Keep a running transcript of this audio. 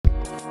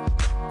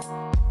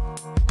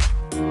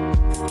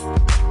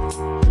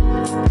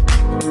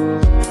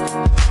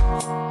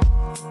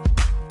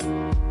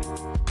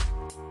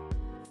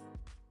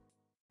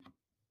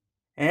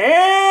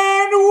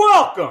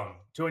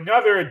to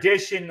another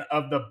edition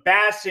of the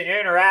Bassin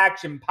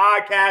Interaction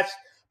Podcast.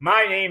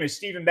 My name is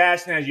Stephen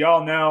Bassin. As you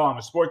all know, I'm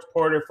a sports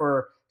reporter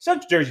for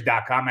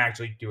CentralJersey.com. I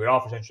actually do it all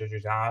for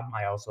CentralJersey.com.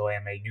 I also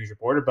am a news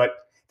reporter, but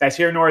that's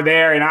here nor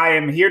there. And I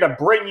am here to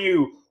bring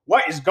you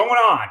what is going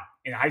on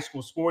in the high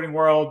school sporting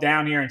world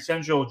down here in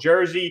Central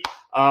Jersey.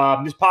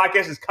 This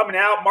podcast is coming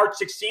out March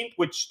 16th,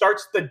 which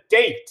starts the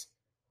date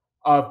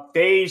of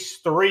Phase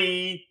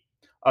 3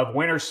 of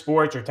winter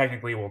sports, or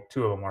technically, well,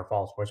 2 of them are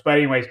fall sports. But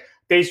anyways,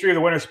 Phase 3 of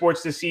the winter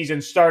sports this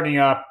season, starting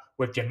up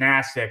with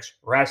gymnastics,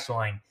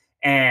 wrestling,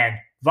 and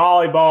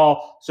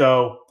volleyball.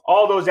 So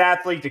all those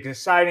athletes, it's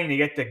exciting to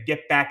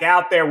get back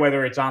out there,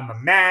 whether it's on the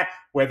mat,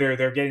 whether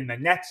they're getting the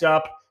nets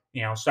up,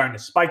 starting to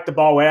spike the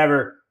ball,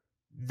 whatever.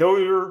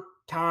 Their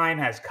time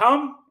has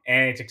come,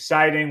 and it's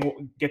exciting.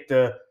 We'll get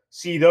to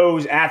see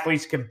those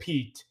athletes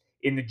compete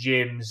in the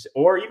gyms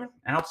or even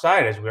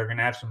outside, as we're going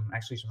to have some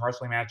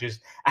wrestling matches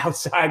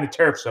outside the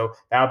turf. So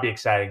that'll be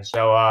exciting.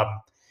 So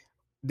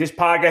this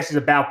podcast is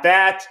about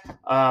that.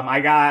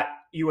 I got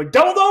you a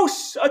double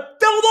dose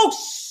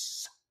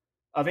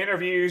of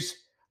interviews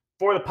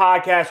for the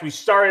podcast. We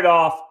started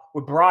off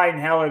with Brian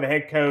Heller, the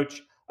head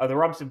coach of the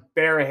Rumson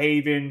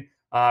Fairhaven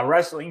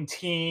wrestling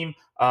team.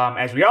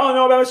 As we all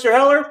know about Mr.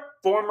 Heller,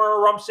 former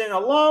Rumson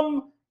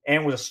alum,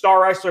 and was a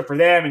star wrestler for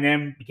them, and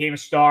then became a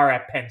star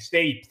at Penn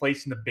State,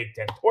 placed in the Big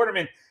Ten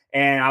tournament.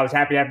 And I was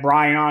happy to have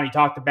Brian on. He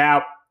talked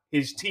about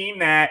his team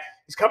that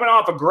is coming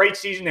off a great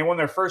season. They won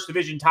their first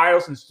division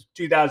title since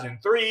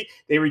 2003.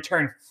 They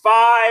returned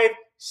 5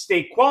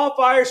 state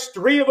qualifiers.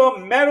 3 of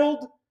them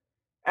medaled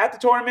at the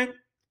tournament,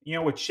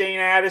 with Shane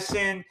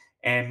Addison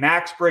and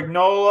Max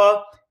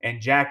Brignola and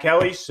Jack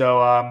Kelly. So,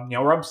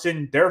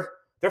 Rumson, they're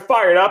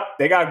fired up.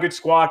 They got a good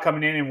squad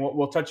coming in, and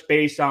we'll touch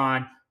base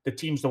on the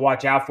teams to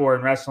watch out for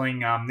in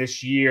wrestling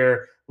this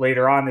year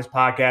later on this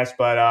podcast.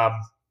 But,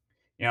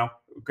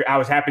 I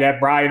was happy to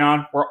have Brian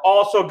on. We're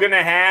also going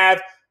to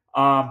have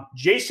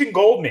Jason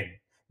Goldman,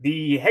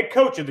 the head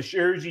coach of the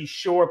Jersey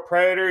Shore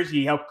Predators.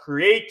 He helped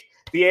create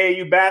the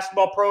AAU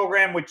basketball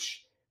program,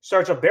 which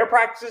starts up their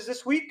practices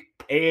this week.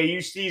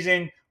 AAU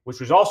season, which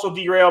was also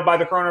derailed by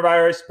the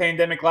coronavirus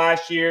pandemic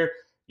last year.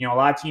 A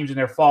lot of teams in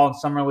their fall and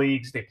summer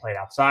leagues, they played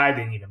outside.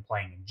 They didn't even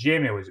play in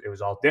gym. It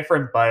was all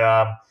different.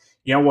 But,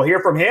 we'll hear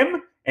from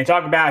him and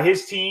talk about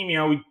his team.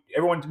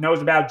 Everyone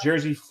knows about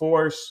Jersey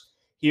Force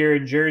here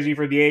in Jersey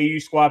for the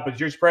AAU squad, but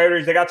Jersey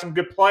Predators, they got some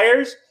good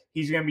players.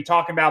 He's going to be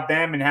talking about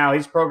them and how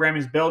his program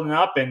is building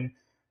up, and,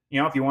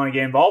 if you want to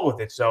get involved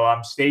with it. So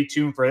stay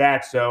tuned for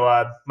that.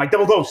 So my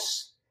double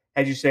dose,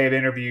 as you say, of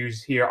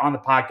interviews here on the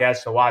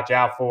podcast to watch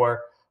out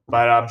for.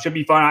 But should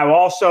be fun. I will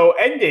also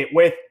end it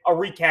with a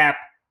recap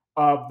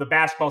of the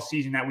basketball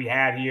season that we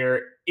had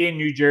here in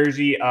New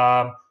Jersey.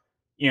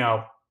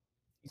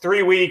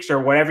 3 weeks or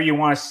whatever you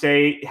want to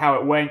say how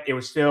it went. It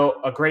was still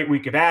a great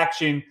week of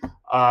action.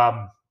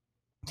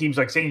 Teams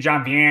like St.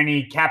 John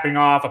Vianney capping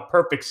off a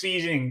perfect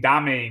season in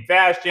dominating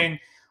fashion.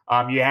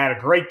 You had a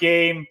great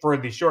game for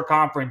the Shore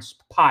Conference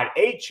Pod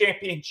A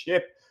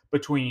championship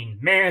between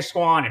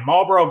Manasquan and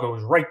Marlboro.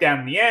 Goes right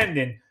down in the end.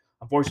 And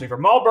unfortunately for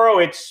Marlboro,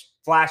 it's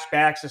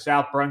flashbacks to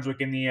South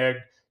Brunswick in the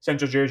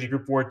Central Jersey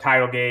Group 4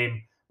 title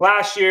game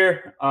last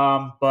year.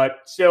 But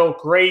still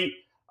great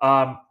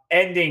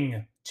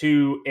ending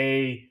to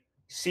a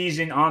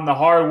season on the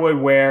hardwood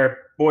where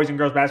boys and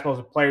girls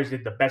basketball players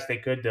did the best they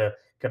could to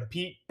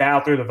compete,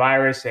 battle through the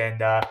virus, and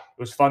it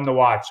was fun to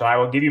watch. So I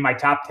will give you my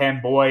top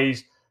 10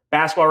 boys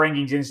basketball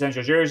rankings in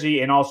Central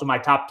Jersey and also my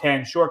top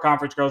 10 Shore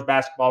Conference girls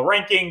basketball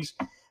rankings.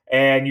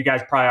 And you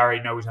guys probably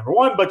already know who's number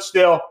 1, but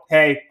still,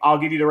 hey, I'll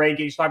give you the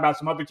rankings. Talk about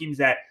some other teams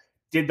that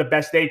did the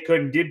best they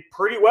could and did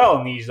pretty well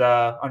in these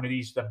under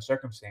these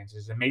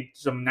circumstances and made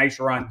some nice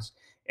runs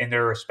in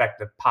their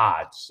respective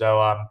pods.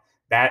 So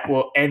that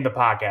will end the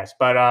podcast.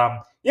 But,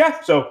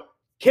 so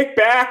kick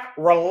back,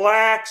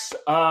 relax.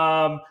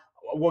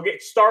 We'll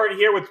get started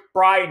here with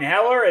Brian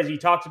Heller as he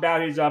talks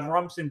about his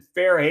Rumson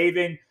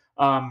Fairhaven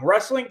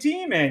wrestling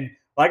team. And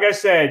like I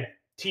said,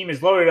 team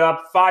is loaded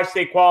up. 5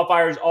 state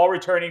qualifiers, all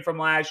returning from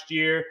last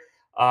year.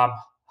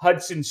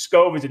 Hudson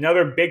Scove is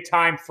another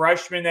big-time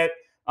freshman that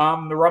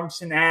the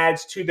Rumson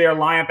adds to their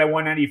lineup at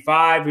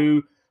 195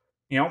 who,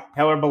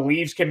 Heller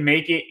believes can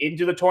make it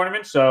into the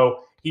tournament.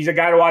 So he's a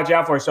guy to watch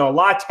out for. So a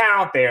lot of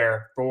talent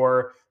there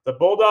for the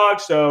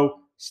Bulldogs. So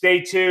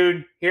stay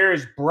tuned. Here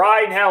is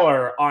Brian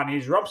Heller on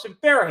his Rumson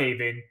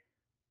Fairhaven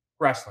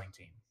wrestling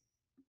team.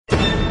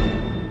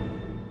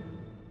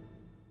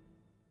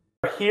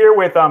 We're here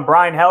with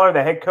Brian Heller,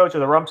 the head coach of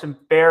the Rumson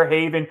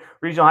Fairhaven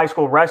Regional High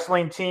School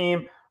wrestling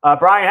team.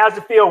 Brian, how's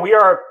it feel? We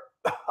are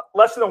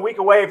less than a week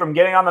away from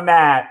getting on the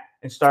mat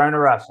and starting to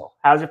wrestle.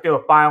 How's it feel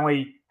to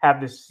finally have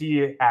to see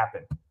it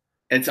happen?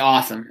 It's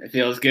awesome. It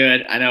feels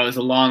good. I know it was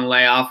a long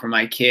layoff for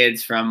my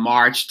kids from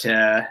March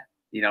to,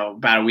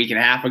 about a week and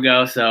a half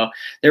ago. So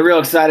they're real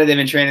excited. They've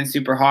been training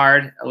super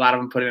hard. A lot of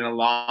them put in a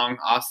long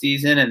off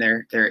season, and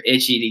they're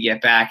itchy to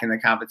get back in the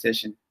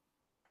competition.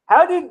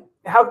 How did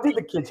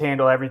the kids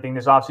handle everything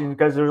this offseason?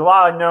 Because there's a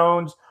lot of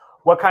unknowns.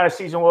 what kind of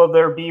season will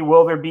there be?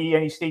 Will there be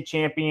any state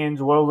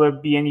champions? Will there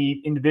be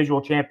any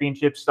individual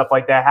championships, stuff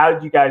like that? How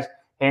did you guys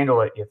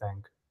handle it, you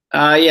think?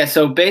 Yeah,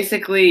 so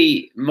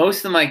basically,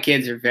 most of my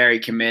kids are very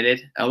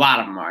committed. A lot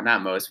of them are,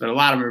 not most, but a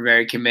lot of them are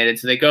very committed.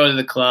 So they go to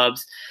the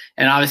clubs.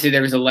 And obviously,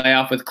 there was a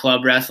layoff with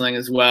club wrestling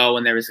as well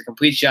when there was a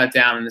complete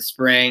shutdown in the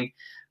spring.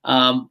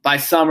 By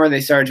summer,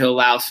 they started to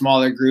allow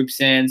smaller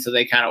groups in, so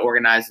they kind of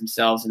organized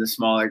themselves into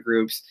smaller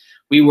groups.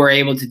 We were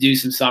able to do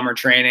some summer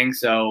training.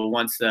 So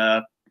once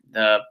the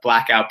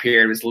blackout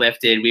period was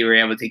lifted, we were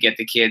able to get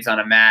the kids on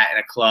a mat in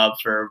a club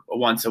for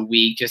once a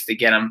week just to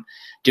get them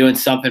doing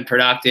something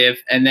productive.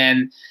 And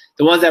then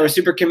the ones that were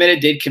super committed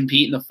did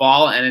compete in the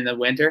fall and in the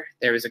winter.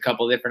 There was a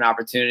couple of different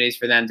opportunities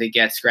for them to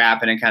get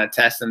scrapping and kind of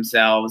test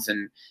themselves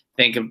and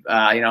think of,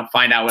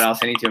 find out what else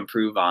they need to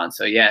improve on.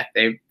 So yeah,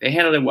 they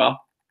handled it well.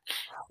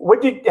 How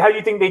do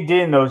you think they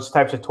did in those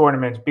types of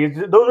tournaments?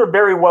 Because those are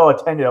very well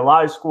attended. A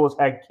lot of schools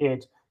had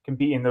kids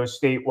compete in those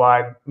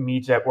statewide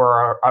meets that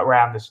were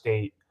around the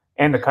state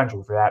and the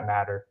country, for that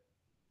matter.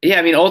 Yeah,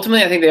 I mean,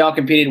 ultimately, I think they all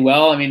competed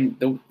well. I mean,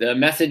 the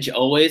message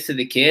always to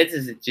the kids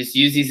is just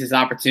use these as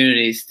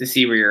opportunities to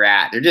see where you're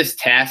at. They're just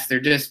tests. They're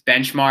just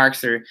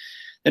benchmarks. They're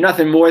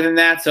nothing more than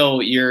that. So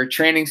you're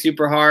training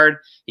super hard.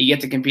 You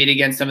get to compete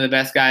against some of the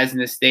best guys in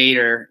the state,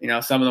 or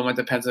some of them went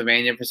to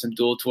Pennsylvania for some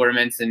dual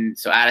tournaments, and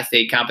so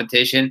out-of-state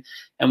competition.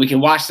 And we can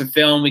watch the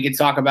film. We can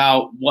talk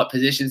about what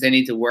positions they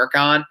need to work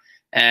on.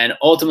 And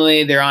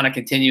ultimately, they're on a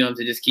continuum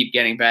to just keep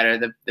getting better.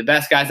 The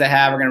best guys I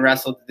have are going to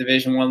wrestle at the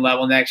Division I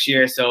level next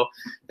year. So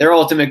their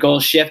ultimate goal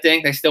is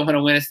shifting. They still want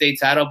to win a state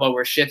title, but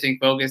we're shifting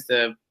focus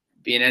to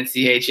being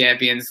NCAA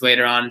champions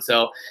later on.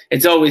 So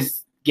it's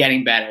always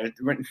getting better.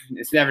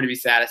 It's never to be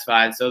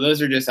satisfied. So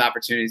those are just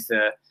opportunities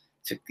to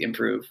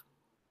improve.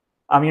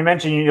 You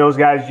mentioned those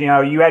guys.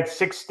 You had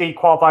 6 state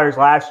qualifiers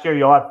last year.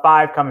 You'll have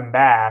 5 coming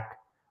back.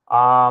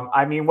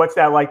 What's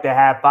that like to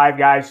have 5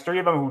 guys, 3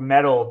 of them who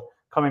medaled,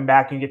 coming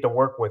back and get to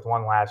work with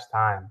one last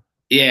time?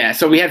 Yeah,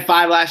 so we had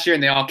 5 last year,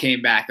 and they all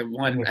came back. The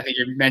one, I think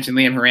you mentioned,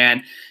 Liam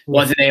Horan,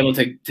 wasn't able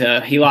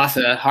to he lost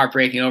a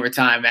heartbreaking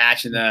overtime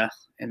match in the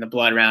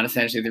blood round,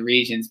 essentially the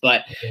regions.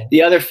 But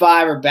the other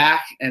 5 are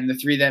back, and the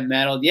 3 that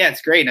medaled, yeah,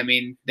 it's great. I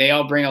mean, they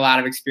all bring a lot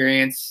of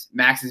experience.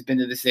 Max has been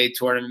to the state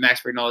tournament.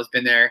 Max Brignola has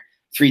been there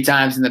 3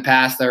 times in the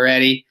past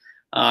already.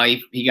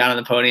 He got on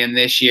the podium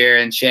this year,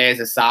 and Shea is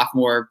a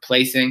sophomore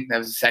placing. That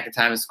was the 2nd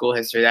time in school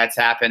history that's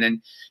happened.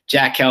 And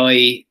Jack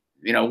Kelly,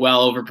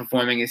 well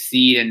overperforming his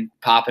seed and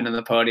popping on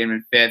the podium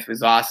in 5th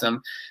was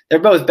awesome. They're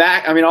both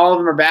back. I mean, all of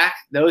them are back.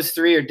 Those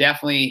 3 are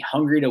definitely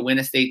hungry to win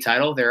a state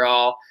title. They're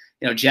all,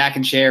 Jack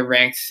and Shea are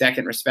ranked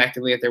 2nd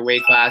respectively at their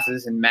weight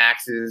classes, and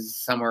Max is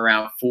somewhere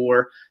around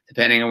 4,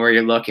 depending on where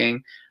you're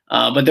looking.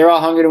 But they're all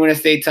hungry to win a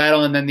state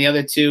title. And then the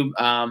other 2,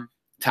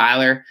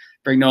 Tyler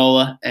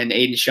Brignola and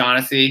Aiden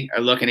Shaughnessy,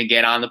 are looking to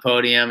get on the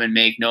podium and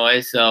make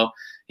noise. So,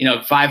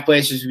 5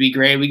 placers would be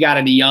great. We got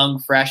a young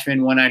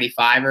freshman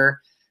 195er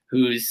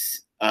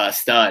who's a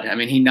stud. I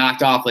mean, he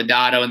knocked off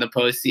Lodato in the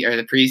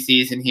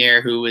preseason here,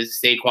 who was a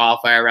state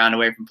qualifier round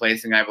away from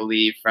placing, I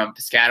believe, from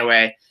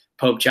Piscataway.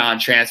 Pope John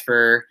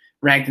transfer,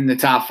 ranked in the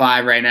top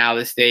 5 right now of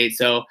the state.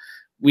 So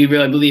we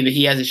really believe that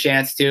he has a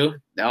chance too.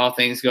 All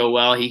things go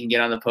well, he can get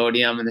on the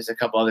podium, and there's a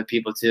couple other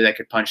people too that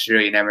could punch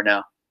through. You never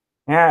know.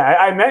 Yeah,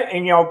 I met,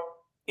 and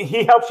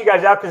he helps you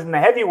guys out because in the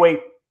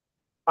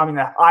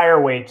the higher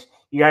weights,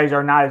 you guys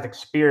are not as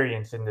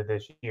experienced into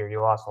this year.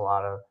 You lost a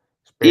lot of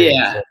experience.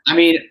 Yeah, I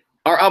mean,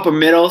 our upper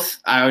middles,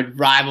 I would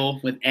rival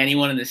with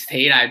anyone in the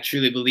state. I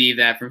truly believe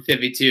that from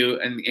 52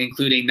 and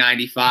including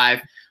 95,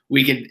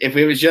 we could, if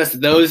it was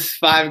just those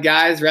 5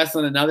 guys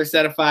wrestling another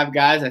set of 5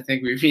 guys, I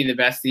think we'd be the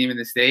best team in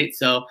the state.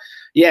 So,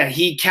 yeah,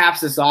 he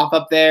caps us off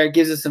up there,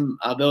 gives us some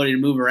ability to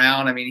move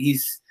around. I mean,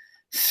 he's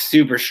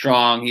super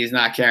strong. He's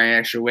not carrying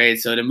extra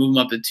weight. So to move him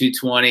up to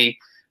 220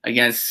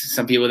 against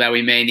some people that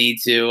we may need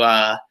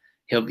to,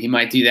 he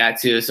might do that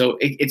too. So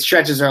it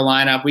stretches our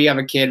lineup. We have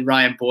a kid,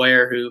 Ryan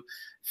Boyer, who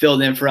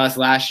filled in for us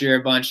last year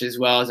a bunch as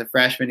well as a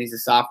freshman. He's a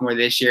sophomore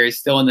this year. He's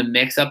still in the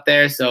mix up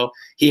there. So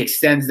he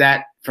extends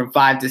that from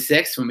 5 to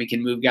 6 when we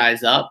can move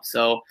guys up.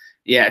 So,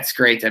 yeah, it's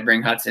great to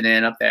bring Hudson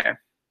in up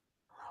there.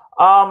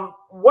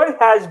 What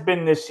has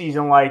been this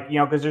season like,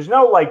 because there's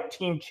no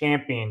team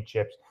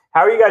championships.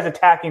 How are you guys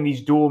attacking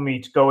these dual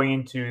meets going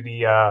into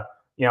the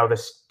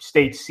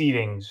state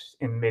seedings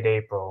in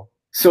mid-April?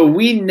 So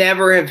we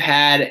never have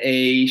had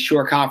a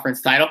shore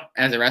conference title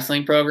as a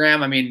wrestling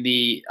program. I mean,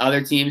 the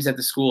other teams at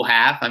the school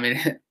have. I mean,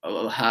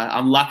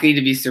 I'm lucky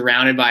to be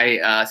surrounded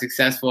by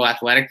successful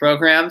athletic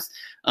programs.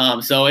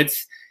 So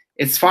it's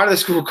part of the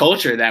school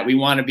culture that we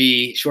want to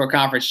be shore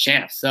conference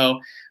champs. So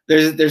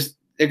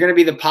they're going to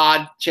be the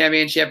pod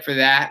championship for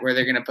that, where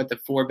they're going to put the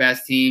 4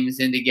 best teams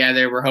in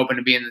together. We're hoping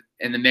to be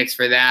in the mix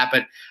for that.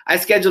 But I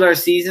scheduled our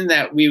season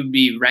that we would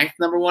be ranked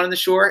number 1 in the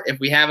shore if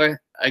we have a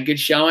good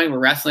showing. We're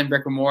wrestling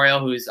Brick Memorial,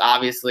 who's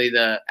obviously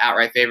the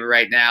outright favorite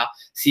right now.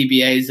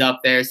 CBA's up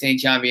there. St.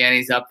 John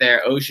Vianney's up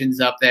there. Ocean's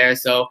up there.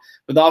 So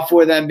with all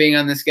 4 of them being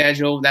on the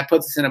schedule, that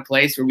puts us in a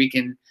place where we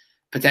can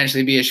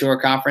potentially be a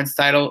short conference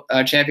title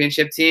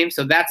championship team.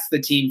 So that's the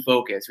team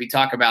focus. We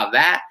talk about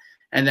that,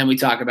 and then we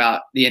talk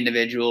about the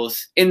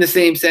individuals in the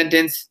same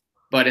sentence,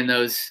 but in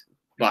those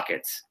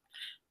buckets.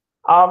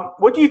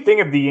 What do you think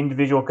of the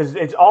individual? Because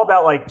it's all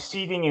about like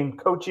seeding and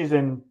coaches,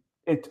 and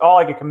it's all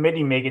like a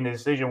committee making the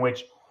decision,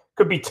 which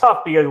could be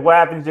tough because what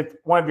happens if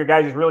one of your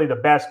guys is really the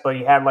best, but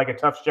he had like a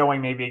tough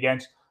showing maybe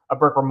against a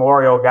Burke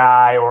Memorial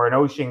guy or an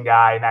Ocean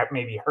guy, and that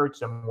maybe hurts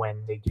them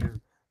when they do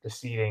the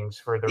seedings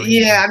for the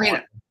region. Yeah, I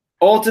mean,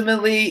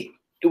 ultimately,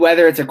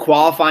 whether it's a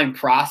qualifying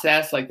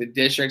process like the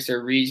districts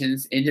or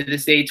regions into the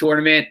state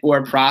tournament or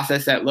a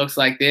process that looks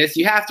like this,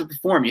 you have to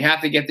perform. You have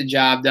to get the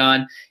job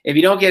done. If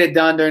you don't get it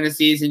done during the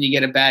season, you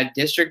get a bad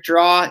district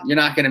draw, you're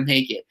not going to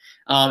make it.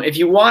 If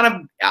you want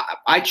to,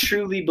 I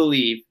truly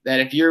believe that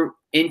if you're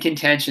in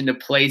contention to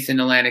place in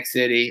Atlantic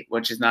City,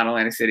 which is not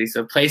Atlantic City,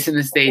 so place in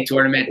the state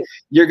tournament,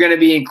 you're going to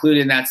be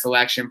included in that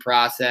selection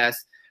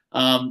process.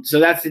 So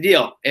that's the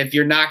deal. If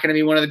you're not going to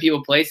be one of the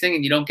people placing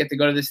and you don't get to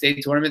go to the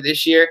state tournament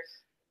this year,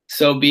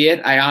 so be it.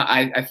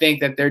 I think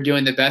that they're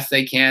doing the best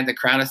they can to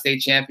crown a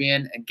state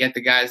champion and get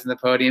the guys in the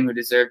podium who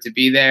deserve to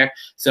be there.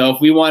 So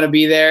if we want to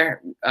be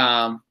there,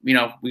 we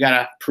got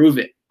to prove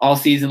it all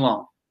season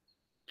long.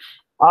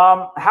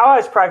 How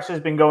has practices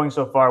been going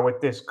so far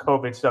with this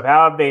COVID stuff?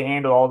 How have they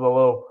handled all the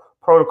little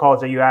protocols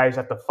that you guys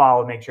have to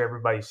follow to make sure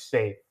everybody's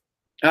safe?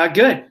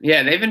 Good.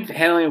 Yeah, they've been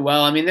handling it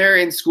well. I mean, they're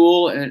in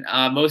school, and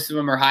most of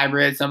them are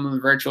hybrid. Some of them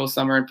are virtual,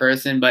 some are in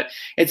person, but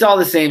it's all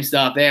the same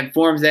stuff. They have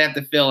forms they have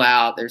to fill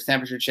out. There's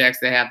temperature checks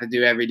they have to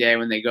do every day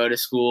when they go to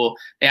school.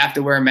 They have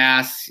to wear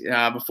masks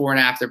before and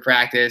after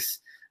practice.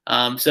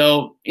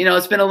 So,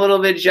 it's been a little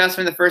bit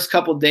adjustment the first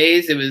couple of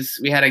days.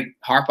 We had to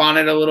harp on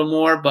it a little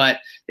more, but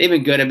they've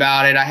been good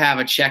about it. I have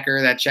a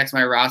checker that checks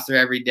my roster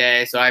every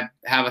day. So I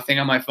have a thing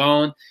on my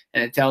phone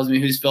and it tells me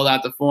who's filled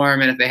out the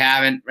form. And if they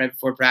haven't right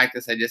before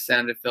practice, I just send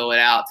them to fill it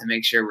out to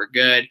make sure we're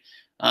good.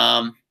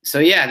 So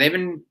yeah, they've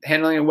been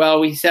handling it well.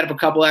 We set up a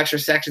couple extra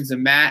sections of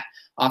mat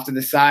off to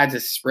the sides to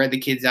spread the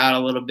kids out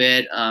a little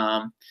bit,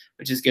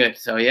 which is good.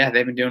 So yeah,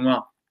 they've been doing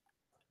well.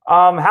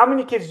 How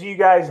many kids do you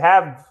guys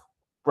have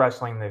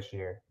wrestling this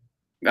year?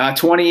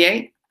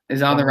 28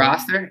 is on the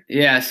roster.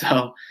 Yeah,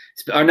 so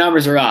our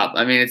numbers are up.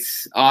 I mean,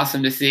 it's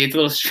awesome to see. It's a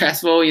little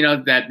stressful,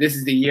 that this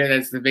is the year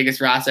that's the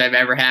biggest roster I've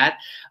ever had.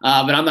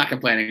 But I'm not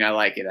complaining. I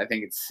like it. I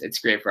think it's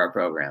great for our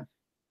program.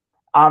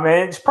 And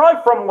it's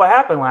probably from what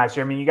happened last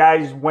year. I mean, you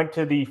guys went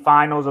to the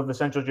finals of the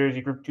Central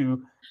Jersey Group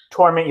 2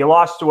 tournament. You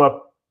lost to a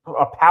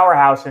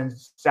powerhouse in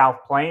South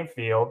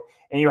Plainfield,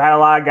 and you had a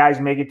lot of guys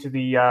make it to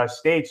the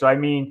state. So, I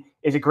mean,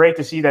 is it great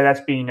to see that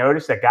that's being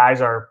noticed, that guys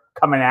are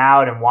coming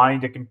out and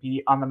wanting to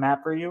compete on the mat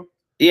for you?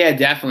 Yeah,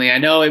 definitely. I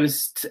know it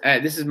was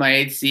this is my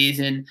 8th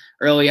season.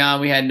 Early on,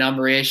 we had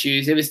number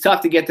issues. It was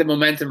tough to get the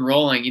momentum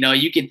rolling.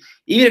 You can,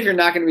 even if you're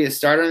not going to be a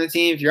starter on the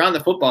team, if you're on the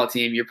football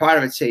team, you're part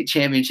of a state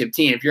championship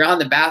team. If you're on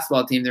the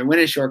basketball team, they're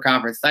winning short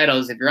conference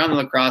titles. If you're on the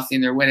lacrosse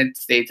team, they're winning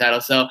state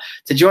titles. So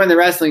to join the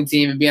wrestling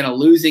team and be on a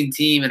losing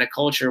team in a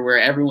culture where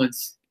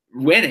everyone's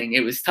winning,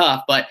 it was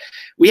tough. But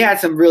we had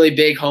some really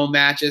big home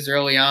matches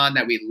early on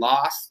that we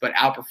lost but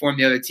outperformed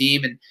the other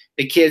team, and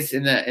the kids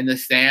in the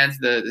stands,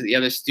 the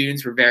other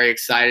students were very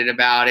excited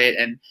about it.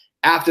 And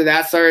after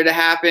that started to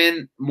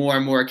happen, more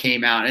and more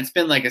came out, and it's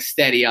been like a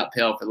steady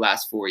uphill for the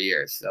last 4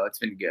 years, so it's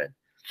been good.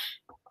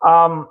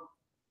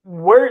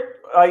 Where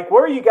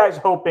are you guys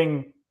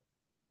hoping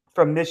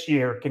from this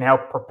year can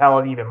help propel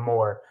it even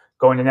more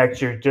going to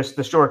next year? Just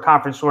the short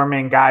conference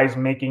tournament, guys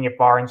making it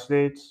far in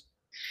states?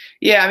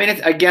 Yeah, I mean,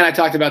 again, I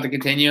talked about the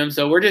continuum.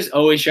 So we're just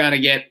always trying to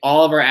get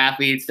all of our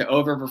athletes to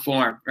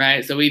overperform,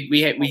 right? So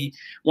we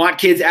want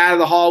kids out of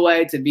the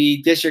hallway to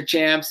be district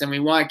champs, and we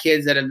want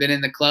kids that have been in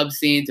the club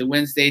scene to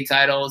win state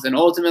titles. And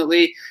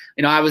ultimately,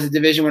 I was a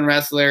Division I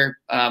wrestler.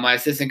 My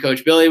assistant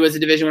coach, Billy, was a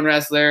Division I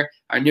wrestler.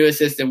 Our new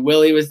assistant,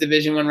 Willie, was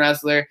Division I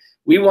wrestler.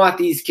 We want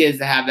these kids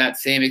to have that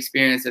same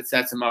experience that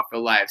sets them up for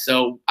life.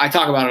 So I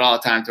talk about it all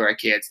the time to our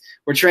kids.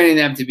 We're training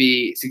them to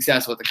be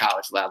successful at the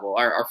college level.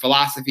 Our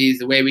philosophies,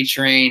 the way we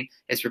train,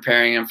 is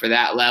preparing them for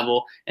that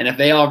level. And if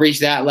they all reach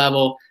that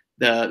level,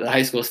 the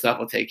high school stuff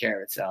will take care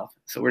of itself.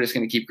 So we're just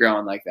going to keep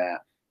growing like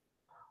that.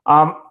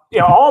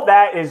 All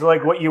that is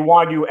like what you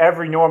want to do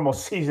every normal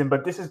season,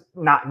 but this is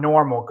not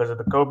normal because of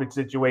the COVID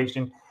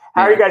situation.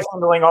 How are you guys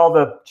handling all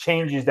the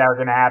changes that are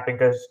going to happen?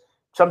 Because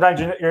sometimes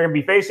you're going to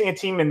be facing a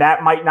team and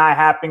that might not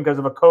happen because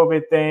of a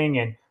COVID thing,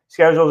 and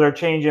schedules are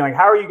changing. Like,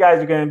 how are you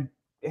guys going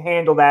to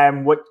handle that,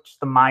 and what's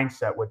the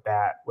mindset with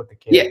that, with the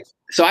kids? Yeah.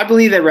 So I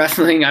believe that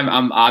wrestling,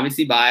 I'm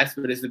obviously biased,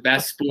 but it's the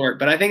best sport.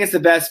 But I think it's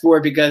the best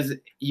sport because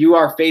you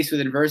are faced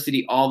with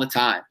adversity all the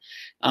time.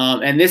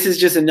 And this is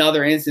just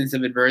another instance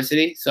of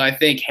adversity. So I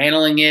think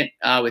handling it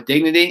with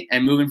dignity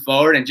and moving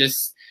forward and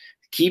just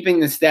keeping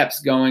the steps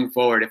going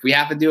forward. If we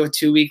have to do a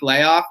 2-week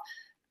layoff,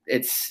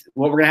 it's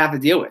what we're going to have to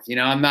deal with.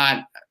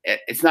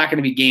 It's not going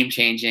to be game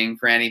changing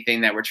for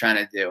anything that we're trying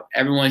to do.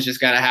 Everyone's just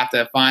got to have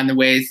to find the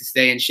ways to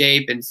stay in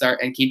shape and start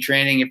and keep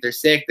training. If they're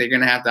sick, they're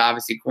going to have to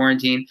obviously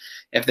quarantine.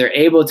 If they're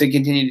able to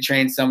continue to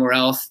train somewhere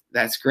else,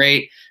 that's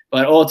great.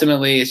 But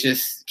ultimately, it's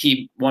just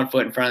keep one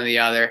foot in front of the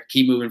other,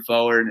 keep moving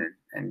forward,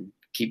 and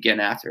keep getting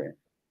after it.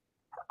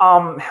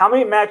 How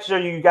many matches are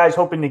you guys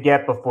hoping to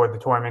get before the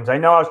tournaments? I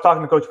know I was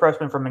talking to Coach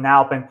Pressman from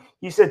Manalapan.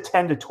 He said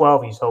 10 to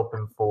 12 he's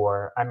hoping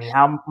for. I mean,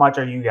 how much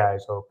are you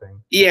guys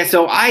hoping? Yeah,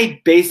 so I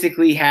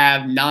basically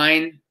have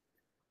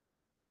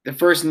the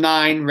first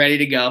 9 ready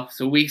to go.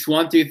 So weeks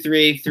 1 through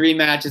 3, 3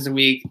 matches a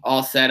week,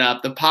 all set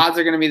up. The pods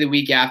are going to be the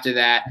week after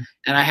that,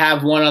 and I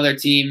have one other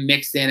team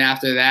mixed in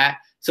after that.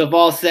 So if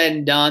all said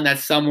and done,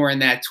 that's somewhere in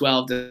that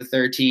 12 to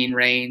 13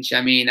 range.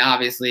 I mean,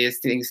 obviously, as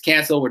things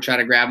cancel, we're trying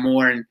to grab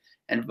more and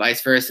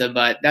vice versa,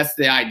 but that's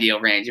the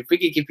ideal range. If we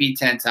could compete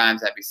 10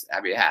 times,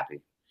 I'd be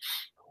happy.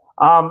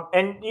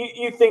 And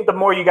you think the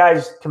more you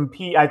guys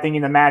compete, I think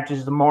in the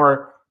matches, the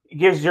more it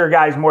gives your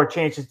guys more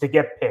chances to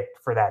get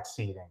picked for that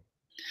seeding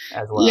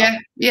as well.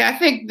 Yeah, I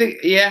think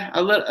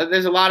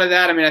there's a lot of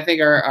that. I mean, I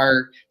think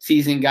our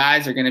seasoned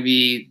guys are going to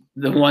be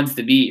the ones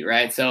to beat,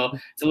 right? So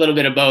it's a little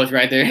bit of both,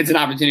 right? It's an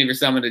opportunity for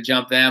someone to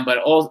jump them, but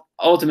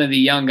ultimately,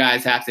 young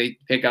guys have to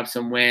pick up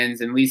some wins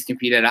and at least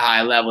compete at a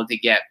high level to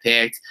get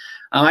picked.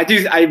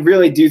 I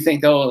really do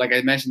think, though, like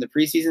I mentioned, the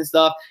preseason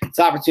stuff, it's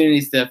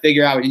opportunities to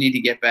figure out what you need to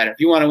get better. If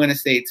you want to win a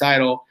state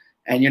title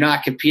and you're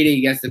not competing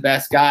against the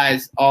best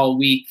guys all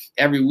week,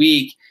 every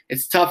week,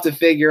 it's tough to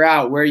figure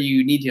out where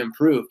you need to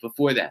improve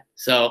before that.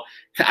 So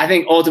I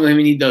think ultimately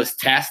we need those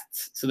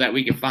tests so that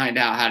we can find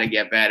out how to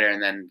get better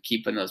and then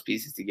keep putting those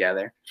pieces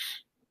together.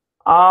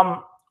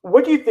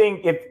 What do you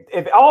think if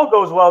it all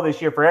goes well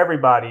this year for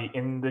everybody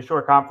in the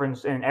short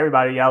conference and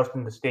everybody else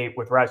in the state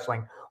with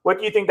wrestling? What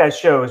do you think that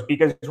shows?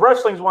 Because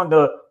wrestling is one of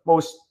the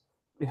most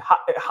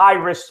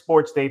high-risk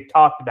sports they've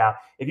talked about.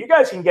 If you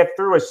guys can get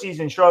through a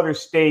season, show other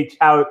states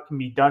how it can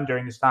be done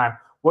during this time,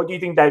 what do you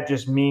think that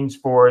just means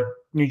for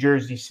New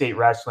Jersey State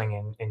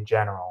wrestling in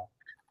general?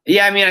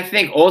 Yeah, I mean, I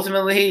think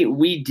ultimately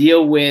we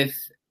deal with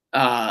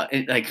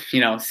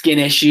skin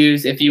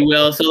issues, if you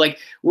will. So like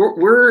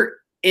we're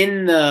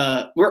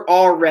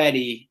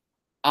already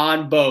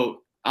on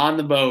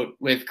the boat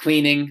with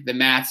cleaning the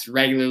mats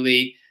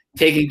regularly,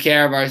 taking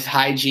care of our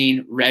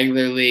hygiene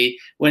regularly.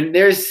 When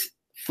there's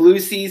flu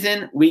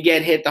season, we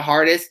get hit the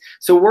hardest.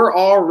 So we're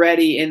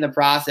already in the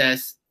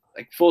process,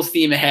 like full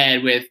steam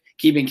ahead with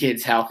keeping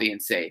kids healthy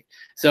and safe.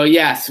 So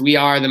yes, we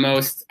are the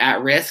most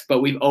at risk, but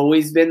we've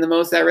always been the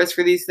most at risk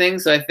for these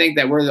things. So I think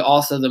that we're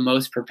also the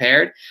most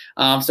prepared.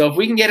 So if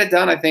we can get it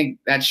done, I think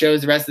that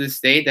shows the rest of the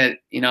state that,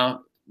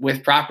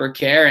 with proper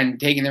care and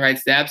taking the right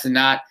steps and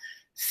not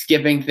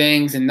skipping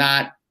things and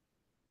not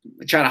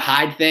trying to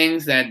hide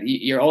things, that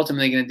you're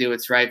ultimately going to do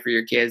what's right for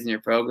your kids and your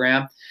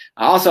program.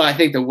 Also, I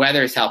think the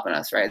weather is helping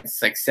us, right?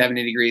 It's like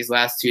 70 degrees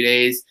last 2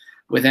 days.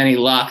 With any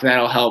luck,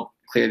 that'll help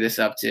clear this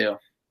up too.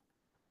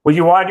 Would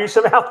you want to do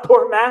some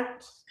outdoor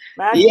matches?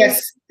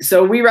 Yes.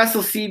 So we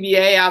wrestle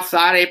CBA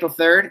outside April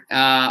 3rd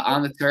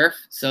on the turf.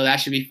 So that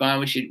should be fun.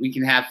 We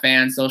can have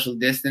fans social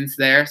distance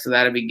there. So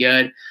that'll be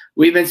good.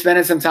 We've been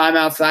spending some time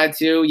outside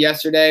too.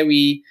 Yesterday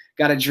we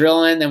got a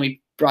drill in, then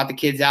we brought the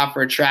kids out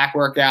for a track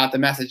workout. The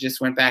message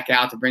just went back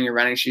out to bring your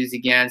running shoes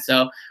again.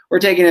 So we're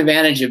taking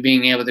advantage of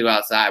being able to go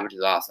outside, which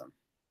is awesome.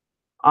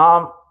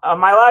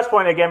 My last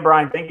point again,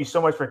 Brian, thank you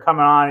so much for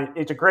coming on.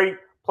 It's a great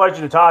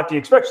pleasure to talk to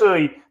you,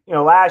 especially,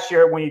 last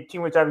year when your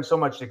team was having so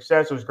much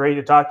success. It was great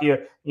to talk to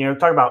you,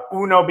 talk about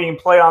Uno being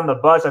played on the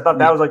bus. I thought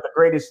that was like the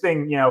greatest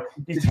thing,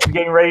 he's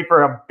getting ready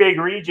for a big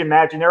region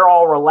match and they're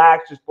all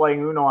relaxed just playing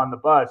Uno on the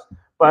bus.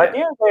 But at the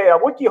end of the day,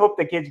 what do you hope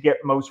the kids get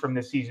most from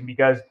this season?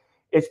 Because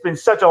it's been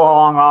such a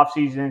long off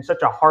season and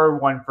such a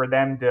hard one for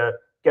them to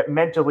get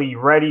mentally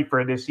ready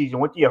for this season.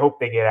 What do you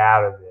hope they get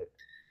out of it?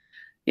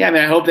 Yeah, I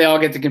mean, I hope they all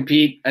get to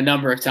compete a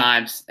number of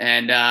times.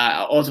 And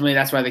ultimately,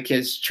 that's why the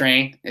kids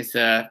train, is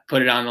to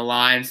put it on the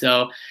line.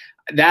 So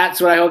that's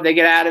what I hope they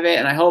get out of it.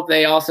 And I hope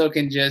they also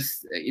can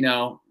just,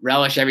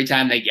 relish every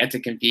time they get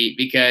to compete.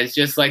 Because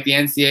just like the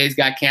NCAAs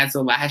got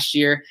canceled last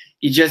year,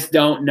 you just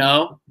don't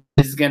know.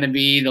 This is going to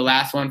be the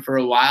last one for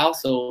a while.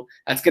 So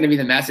that's going to be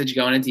the message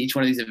going into each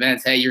one of these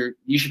events. Hey,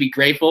 you should be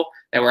grateful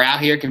that we're out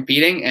here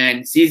competing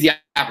and seize the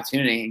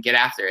opportunity and get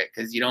after it.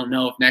 Because you don't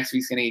know if next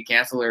week's going to get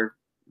canceled or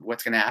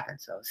what's going to happen.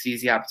 So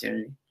seize the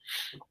opportunity.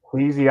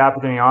 Seize the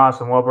opportunity.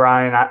 Awesome. Well,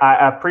 Brian,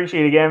 I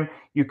appreciate again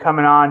you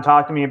coming on,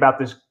 talking to me about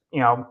this,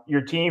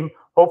 your team.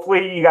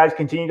 Hopefully you guys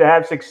continue to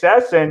have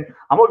success, and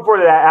I'm looking forward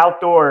to that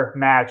outdoor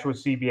match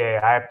with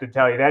CBA. I have to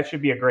tell you, that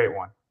should be a great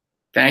one.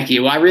 Thank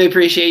you. Well, I really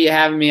appreciate you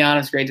having me on.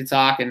 It's great to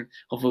talk, and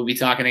hopefully we'll be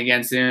talking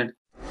again soon.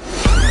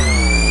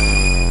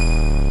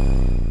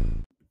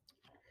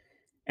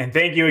 And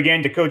thank you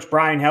again to Coach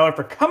Brian Heller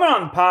for coming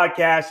on the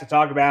podcast to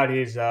talk about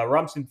his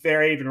Rumson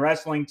Fairhaven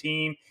wrestling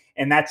team.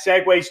 And that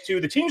segues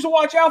to the teams to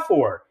watch out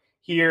for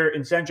here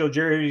in Central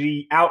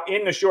Jersey, out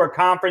in the Shore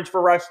Conference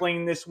for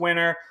wrestling this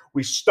winter.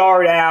 We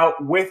start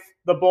out with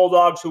the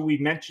Bulldogs, who we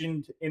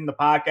mentioned in the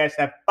podcast,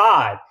 have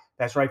 5.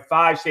 That's right,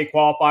 5 state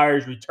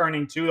qualifiers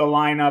returning to the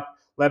lineup,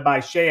 led by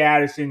Shea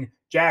Addison,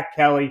 Jack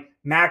Kelly,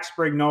 Max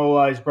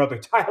Brignola, his brother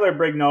Tyler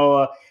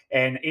Brignola,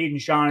 and Aiden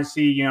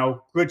Shaughnessy.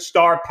 Good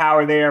star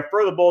power there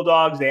for the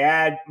Bulldogs. They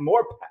add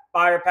more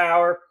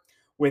firepower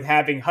with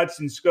having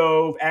Hudson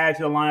Scove added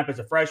to the lineup as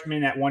a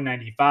freshman at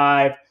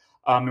 195.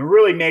 It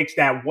really makes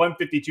that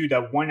 152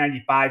 to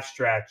 195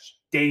 stretch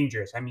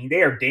dangerous. I mean,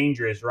 they are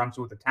dangerous,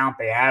 Rumson, with the talent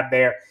they have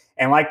there.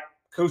 And like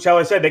Coach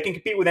Heller said, they can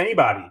compete with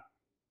anybody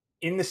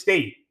in the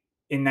state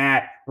in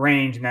that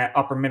range, in that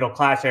upper middle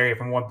class area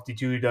from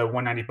 152 to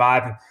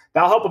 195. And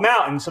that'll help them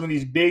out in some of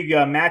these big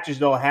matches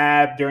they'll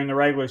have during the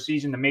regular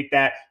season to make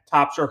that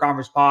top short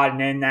conference pod. And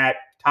then that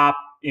top,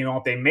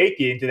 if they make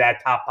it into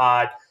that top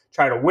pod,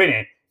 try to win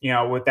it.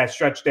 With that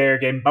stretch there,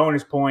 getting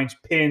bonus points,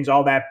 pins,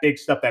 all that big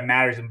stuff that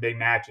matters in big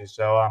matches.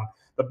 So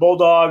the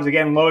Bulldogs,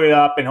 again, loaded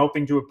up and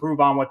hoping to improve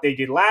on what they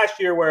did last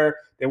year, where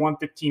they won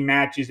 15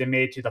 matches and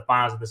made it to the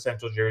finals of the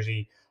Central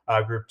Jersey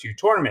Group 2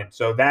 tournament.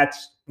 So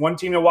that's one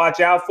team to watch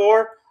out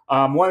for.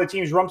 One of the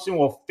teams Rumson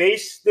will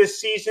face this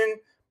season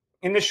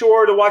in the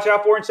Shore to watch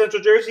out for in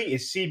Central Jersey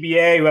is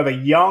CBA, who have a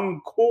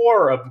young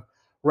core of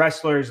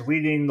wrestlers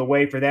leading the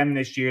way for them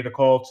this year, the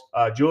Colts.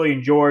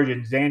 Julian George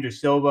and Xander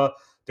Silva.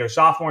 They're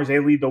sophomores. They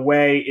lead the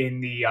way in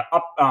the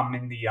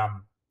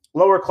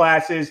lower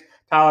classes.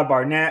 Tyler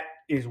Barnett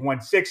is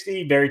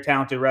 160, very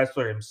talented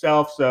wrestler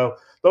himself. So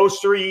those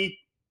 3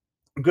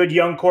 good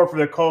young core for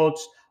the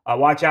Colts.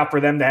 Watch out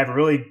for them to have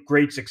really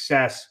great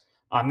success,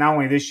 not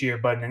only this year,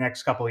 but in the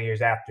next couple of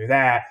years after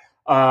that.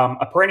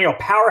 A perennial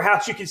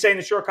powerhouse, you can say, in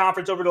the short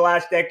conference over the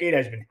last decade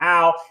has been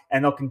Howe,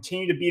 and they'll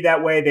continue to be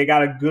that way. They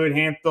got a good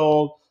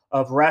handful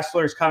of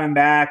wrestlers coming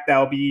back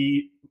that'll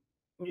be,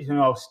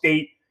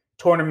 state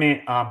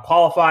tournament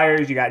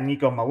qualifiers. You got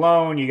Nico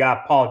Malone, you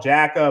got Paul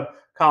Jacob,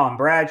 Colin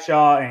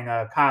Bradshaw,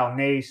 and Kyle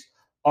Nace.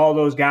 All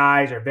those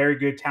guys are very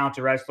good,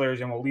 talented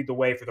wrestlers and will lead the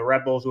way for the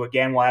Red Bulls, who,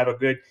 again, will have a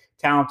good,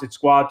 talented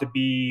squad to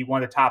be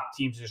one of the top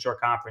teams in the short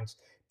conference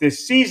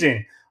this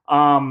season.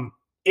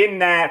 In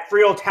that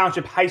Freehold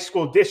Township High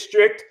School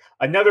district,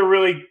 another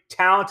really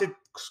talented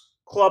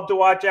club to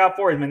watch out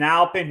for is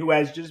Manalapan, who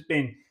has just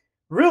been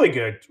really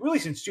good, really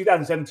since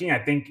 2017. I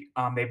think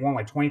they've won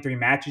like 23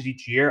 matches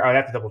each year. I'd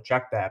have to double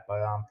check that, but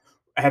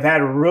have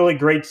had a really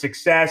great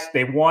success.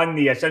 They won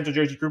the Central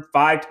Jersey Group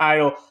 5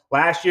 title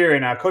last year,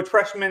 and Coach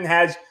Pressman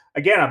has,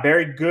 again, a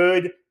very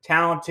good,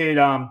 talented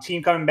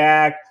team coming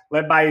back,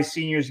 led by his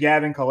seniors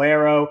Gavin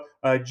Calero,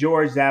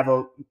 George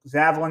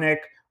Zavlanik,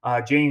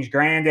 James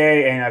Grande,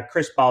 and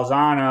Chris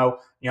Balzano.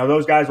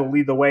 Those guys will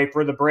lead the way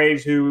for the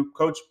Braves, who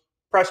Coach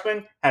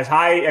Pressman has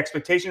high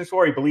expectations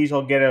for. He believes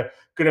he'll get a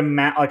good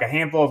amount, like a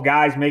handful of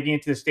guys making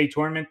it to the state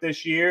tournament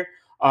this year.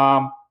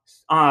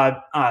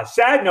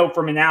 Sad note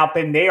for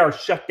Manalapan, they are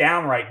shut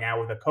down right now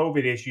with a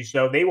COVID issue,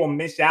 so they will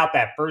miss out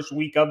that first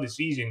week of the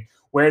season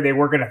where they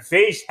were going to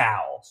face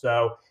Howell.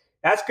 So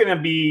that's going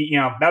to be,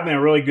 that'd been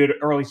a really good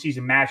early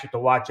season matchup to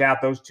watch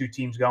out, those 2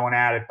 teams going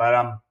at it.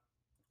 But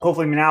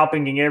hopefully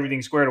Manalapan can get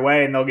everything squared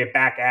away and they'll get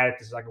back at it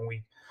the second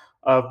week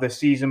of the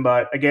season.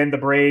 But again, the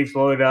Braves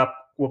loaded up,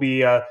 will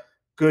be a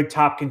good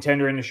top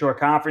contender in the short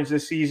conference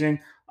this season.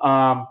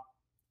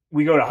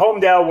 We go to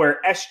Homedale,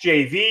 where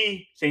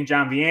SJV, St.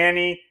 John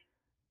Vianney,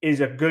 is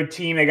a good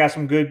team. They got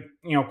some good,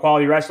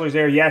 quality wrestlers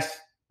there. Yes,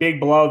 big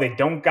blow. They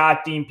don't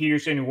got Dean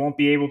Peterson, who won't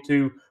be able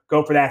to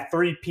go for that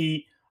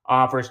 3-peat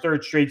for his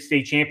 3rd straight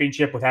state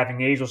championship with having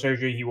nasal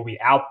surgery. He will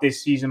be out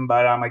this season.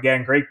 But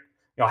again, great,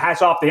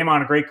 hats off to him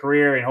on a great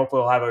career, and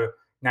hopefully he'll have a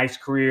nice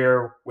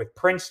career with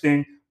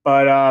Princeton.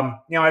 But,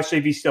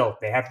 SJV still,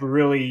 they have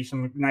really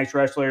some nice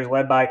wrestlers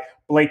led by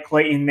Blake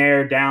Clayton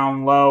there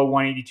down low,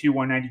 182,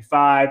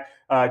 195.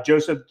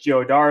 Joseph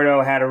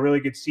Giodardo had a really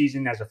good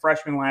season as a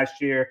freshman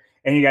last year.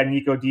 And you got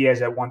Nico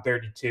Diaz at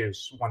 132,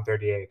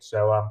 138.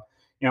 So,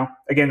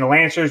 again, the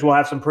Lancers will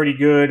have some pretty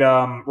good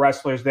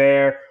wrestlers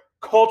there.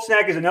 Colts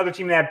Neck is another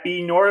team that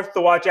B North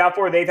to watch out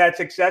for. They've had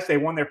success. They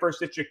won their first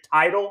district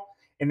title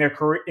in their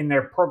career, in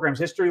their program's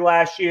history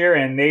last year,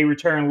 and they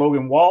returned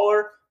Logan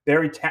Waller.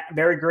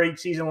 Very great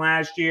season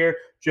last year.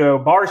 Joe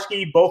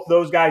Barsky, both of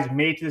those guys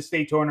made to the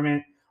state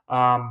tournament.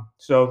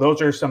 So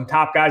those are some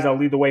top guys that'll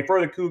lead the way for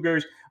the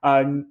Cougars.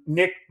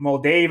 Nick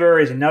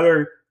Moldaver is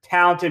another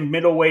talented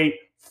middleweight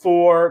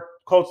for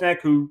Colts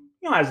Neck, who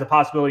has the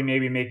possibility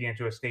maybe making it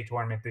to a state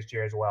tournament this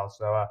year as well.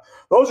 So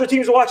those are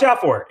teams to watch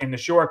out for in the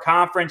Shore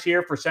Conference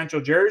here for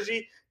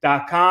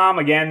CentralJersey.com.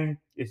 Again,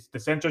 it's the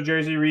Central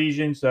Jersey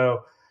region,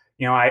 so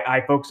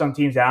I focus on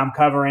teams that I'm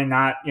covering,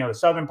 not the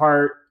southern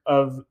part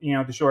of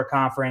the Shore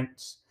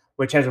Conference,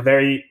 which has a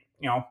very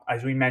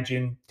as we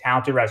mentioned,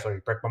 talented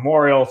wrestlers. Brick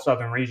Memorial,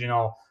 Southern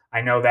Regional.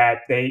 I know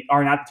that they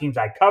are not the teams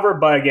I cover,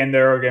 but again,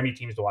 there are going to be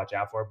teams to watch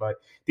out for. But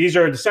these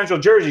are the Central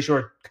Jersey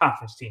Shore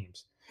Conference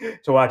teams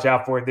to watch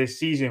out for this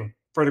season.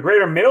 For the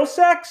Greater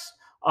Middlesex,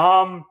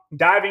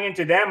 Diving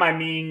into them, I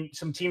mean,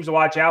 some teams to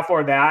watch out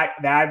for that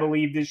I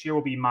believe this year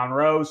will be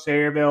Monroe,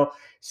 Sayreville,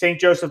 St.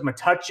 Joseph,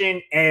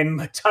 Metuchen, and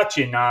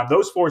Metuchen.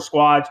 Those 4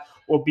 squads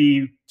will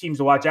be teams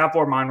to watch out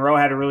for. Monroe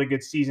had a really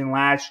good season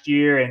last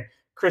year, and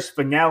Chris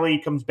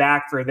Finelli comes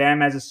back for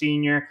them as a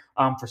senior.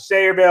 For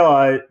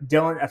Sayreville,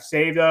 Dylan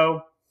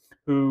Acevedo,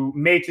 who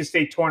made the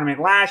state tournament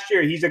last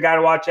year. He's a guy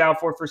to watch out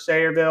for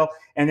Sayreville.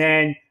 And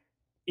then,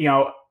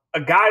 a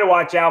guy to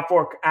watch out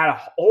for out of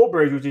Old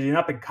Bridge, which is an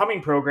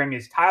up-and-coming program,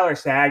 is Tyler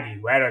Saggy,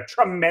 who had a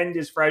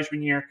tremendous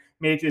freshman year,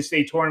 made it to the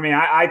state tournament.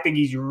 I think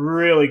he's a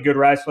really good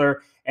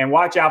wrestler, and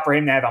watch out for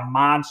him to have a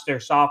monster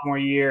sophomore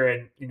year,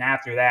 and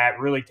after that,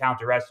 really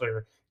talented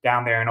wrestler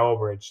down there in Old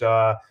Bridge.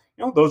 So,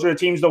 those are the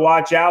teams to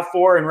watch out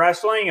for in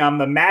wrestling.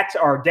 The mats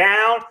are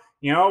down.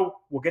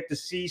 We'll get to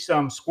see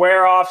some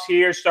square-offs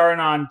here starting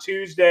on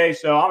Tuesday,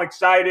 so I'm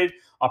excited.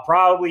 I'll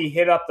probably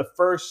hit up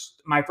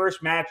my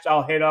first match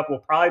I'll hit up will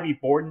probably be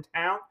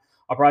Bordentown.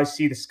 I'll probably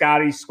see the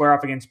Scotties square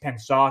off against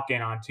Pennsauken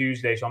on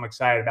Tuesday, so I'm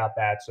excited about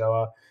that.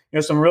 So,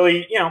 some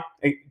really,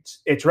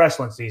 it's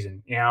wrestling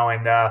season,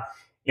 and,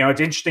 it's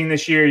interesting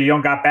this year. You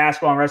don't got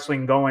basketball and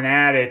wrestling going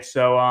at it,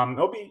 so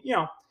it'll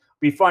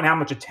be fun how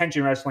much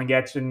attention wrestling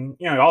gets. And,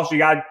 also you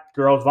got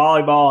girls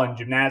volleyball and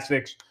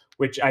gymnastics,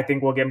 which I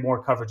think will get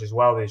more coverage as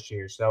well this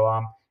year.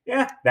 So,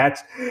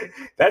 that's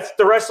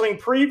the wrestling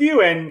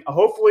preview, and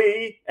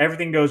hopefully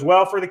everything goes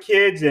well for the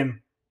kids and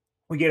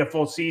we get a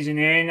full season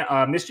in.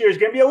 This year is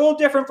going to be a little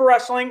different for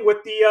wrestling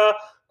with the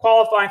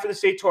qualifying for the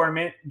state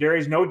tournament. There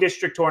is no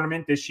district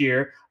tournament this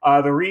year.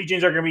 The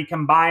regions are going to be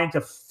combined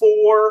to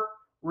 4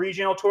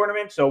 regional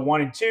tournaments, so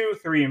 1 and 2,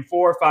 3 and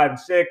 4, 5 and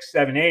 6,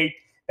 7, 8.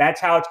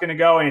 That's how it's going to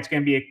go, and it's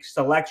going to be a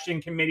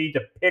selection committee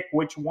to pick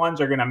which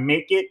ones are going to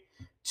make it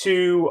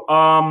to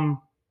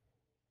from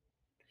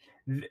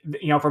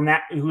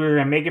that, who are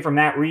going to make it from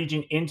that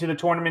region into the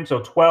tournament.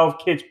 So 12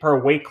 kids per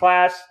weight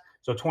class.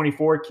 So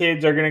 24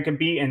 kids are going to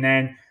compete. And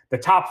then the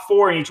top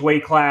 4 in each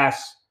weight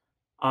class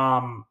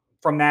from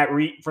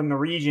the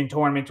region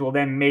tournament will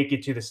then make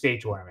it to the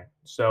state tournament.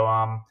 So,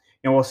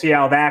 we'll see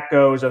how that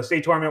goes. The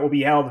state tournament will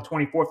be held the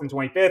 24th and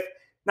 25th.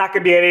 Not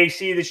going to be at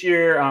AC this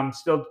year.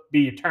 Still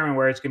be determined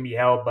where it's going to be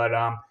held. But,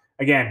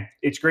 again,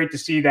 it's great to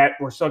see that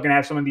we're still going to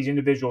have some of these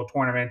individual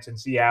tournaments and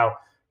see how,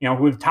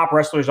 who the top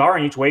wrestlers are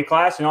in each weight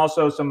class, and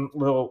also some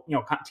little,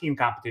 team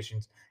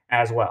competitions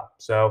as well.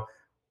 So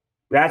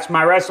that's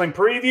my wrestling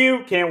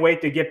preview. Can't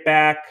wait to get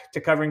back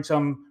to covering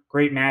some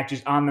great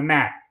matches on the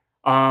mat.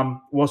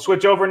 We'll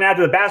switch over now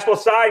to the basketball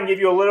side and give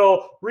you a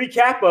little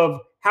recap of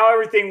how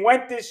everything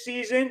went this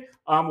season.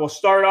 We'll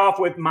start off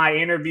with my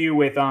interview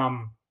with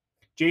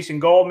Jason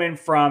Goldman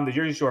from the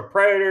Jersey Shore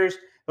Predators.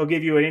 He'll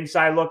give you an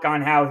inside look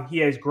on how he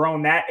has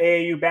grown that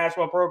AAU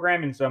basketball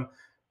program and some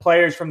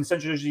players from the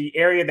Central Jersey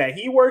area that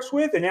he works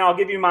with. And then I'll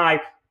give you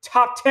my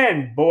top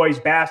 10 boys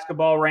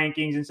basketball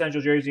rankings in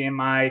Central Jersey and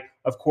my,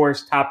 of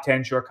course, top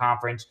 10 Shore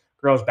Conference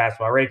girls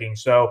basketball rankings.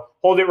 So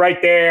hold it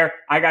right there.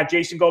 I got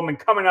Jason Goldman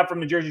coming up from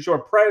the Jersey Shore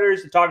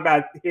Predators to talk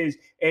about his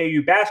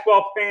AAU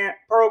basketball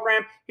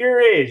program. Here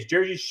is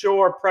Jersey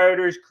Shore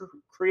Predators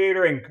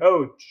creator and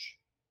coach,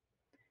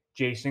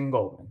 Jason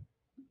Goldman.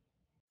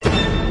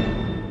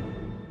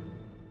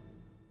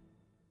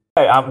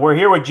 We're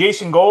here with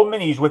Jason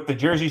Goldman. He's with the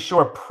Jersey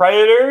Shore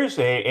Predators,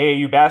 a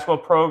AAU basketball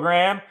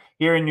program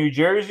here in New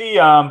Jersey.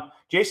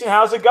 Jason,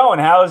 how's it going?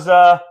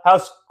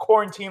 How's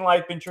quarantine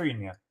life been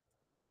treating you?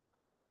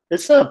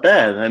 It's not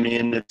bad. I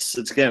mean,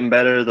 it's getting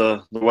better.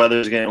 The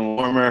weather's getting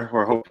warmer.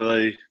 We're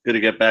hopefully going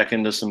to get back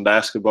into some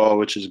basketball,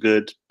 which is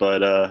good.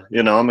 But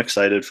I'm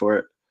excited for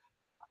it.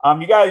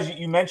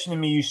 You mentioned to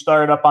me you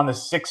started up on the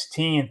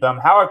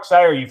 16th. How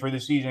excited are you for the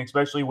season,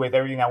 especially with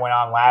everything that went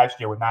on last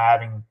year with not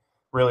having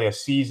really a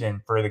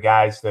season for the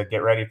guys to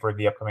get ready for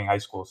the upcoming high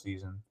school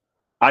season?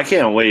 I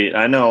can't wait.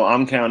 I know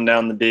I'm counting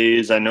down the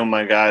days. I know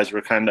my guys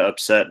were kind of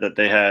upset that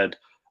they had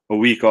a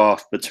week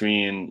off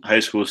between high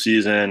school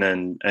season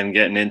and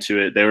getting into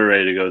it. They were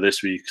ready to go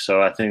this week,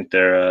 so I think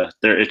they're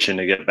itching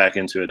to get back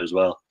into it as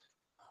well.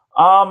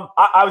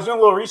 I was doing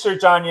a little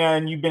research on you,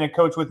 and you've been a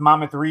coach with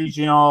Monmouth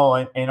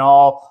Regional and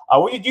all.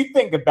 What did you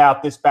think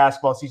about this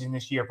basketball season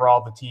this year for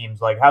all the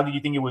teams? Like, how did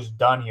you think it was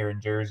done here in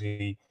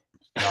Jersey?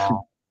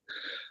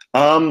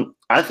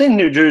 I think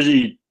New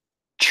Jersey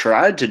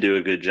tried to do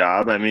a good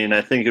job. I mean,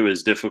 I think it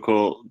was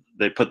difficult.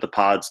 They put the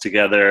pods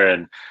together,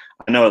 and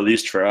I know at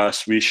least for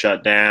us, we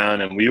shut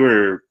down, and we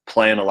were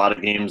playing a lot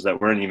of games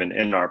that weren't even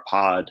in our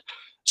pod.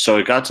 So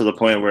it got to the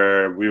point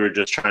where we were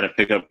just trying to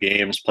pick up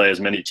games, play as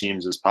many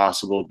teams as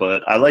possible.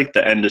 But I like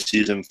the end of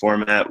season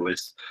format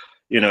with,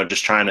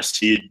 just trying to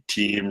seed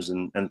teams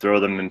and throw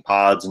them in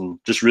pods and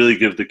just really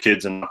give the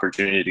kids an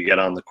opportunity to get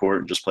on the court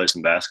and just play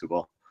some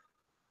basketball.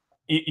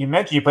 You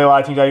mentioned you play a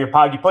lot of teams out of your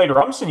pod. You played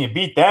Rumson, you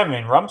beat them,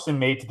 and Rumson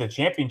made it to the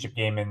championship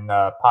game in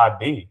Pod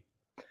B.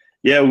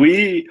 Yeah,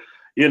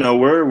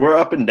 we're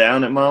up and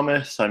down at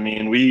Monmouth. I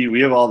mean,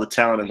 we have all the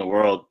talent in the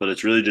world, but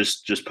it's really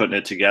just putting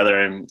it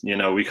together. And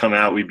we come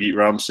out, we beat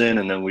Rumson,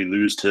 and then we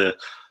lose to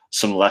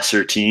some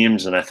lesser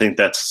teams, and I think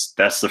that's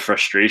the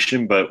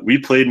frustration. But we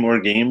played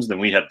more games than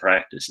we had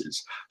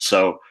practices,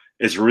 so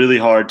it's really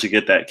hard to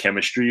get that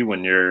chemistry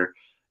when you're,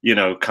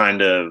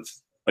 kind of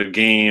a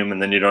game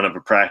and then you don't have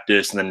a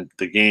practice and then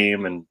the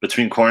game, and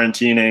between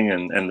quarantining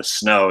and the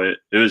snow,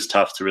 it was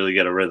tough to really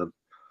get a rhythm.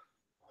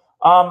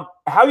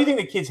 How do you think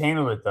the kids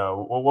handle it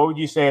though? Well, what would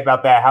you say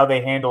about that? How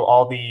they handle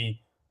all the,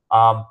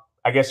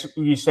 I guess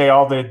you say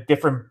all the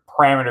different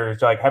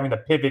parameters, like having to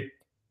pivot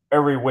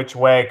every which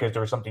way because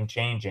there was something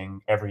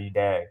changing every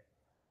day.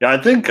 Yeah, I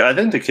think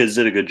the kids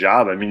did a good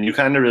job. I mean, you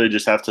kind of really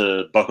just have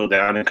to buckle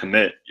down and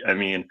commit. I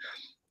mean,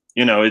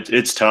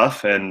 it's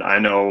tough, and I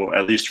know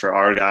at least for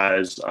our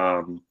guys,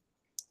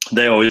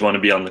 they always want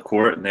to be on the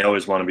court and they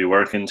always want to be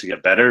working to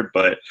get better,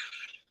 but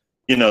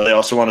they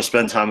also want to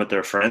spend time with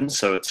their friends.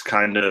 So it's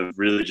kind of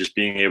really just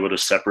being able to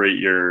separate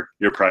your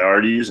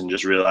priorities and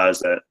just realize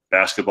that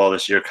basketball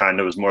this year kind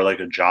of was more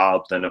like a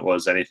job than it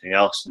was anything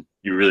else. And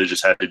you really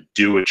just had to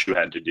do what you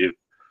had to do.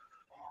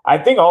 I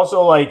think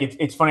also, like,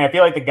 it's funny. I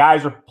feel like the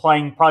guys are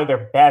playing probably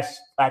their best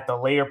at the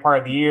later part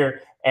of the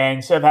year, and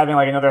instead of having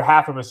like another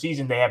half of a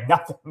season, they have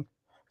nothing.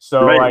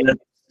 So right,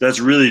 that's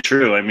really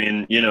true. I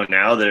mean,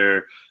 now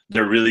they're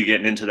really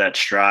getting into that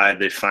stride.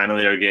 They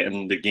finally are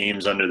getting the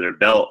games under their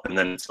belt, and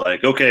then it's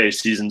like, okay,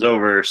 season's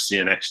over. See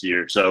you next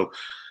year. So,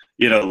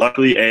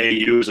 luckily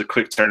AAU is a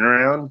quick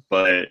turnaround,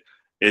 but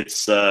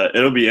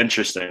it'll be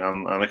interesting.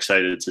 I'm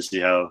excited to see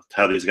how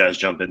these guys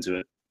jump into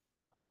it.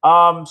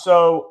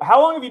 So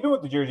how long have you been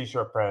with the Jersey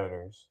Shore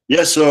Predators?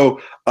 Yeah, so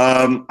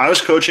I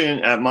was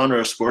coaching at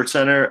Monroe Sports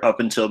Center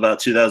up until about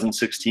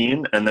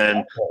 2016, and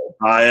then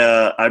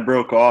I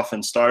broke off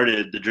and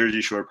started the Jersey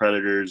Shore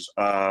Predators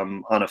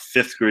on a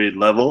 5th grade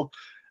level,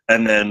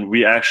 and then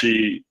we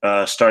actually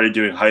started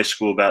doing high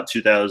school about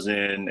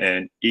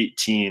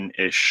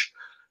 2018-ish.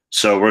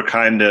 So we're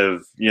kind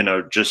of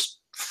just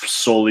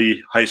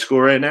solely high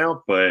school right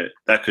now, but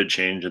that could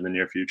change in the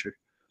near future.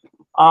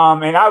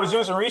 And I was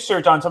doing some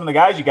research on some of the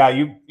guys you got.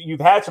 You've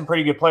had some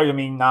pretty good players. I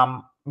mean,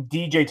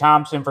 DJ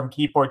Thompson from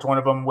Keyport's one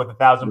of them with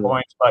 1,000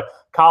 points, but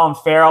Colin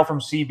Farrell from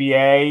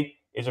CBA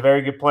is a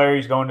very good player.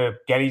 He's going to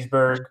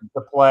Gettysburg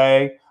to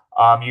play.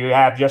 You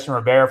have Justin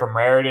Rivera from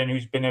Raritan,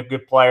 who's been a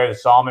good player. The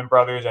Solomon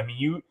brothers. I mean,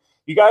 you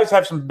guys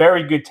have some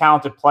very good,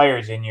 talented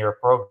players in your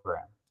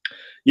program.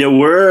 Yeah,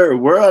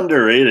 we're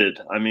underrated.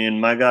 I mean,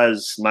 my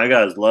guys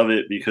love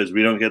it because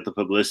we don't get the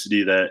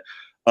publicity that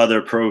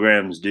other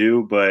programs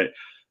do, but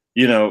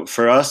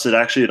for us,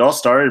 it all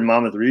started in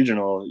Monmouth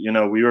Regional.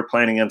 We were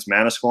playing against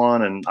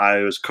Manasquan, and I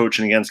was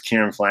coaching against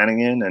Kieran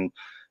Flanagan. And,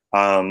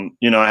 I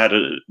had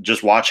to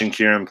just watching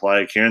Kieran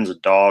play. Kieran's a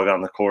dog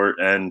on the court.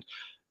 And,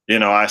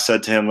 I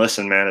said to him,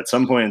 listen, man, at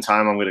some point in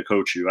time, I'm going to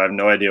coach you. I have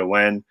no idea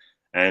when.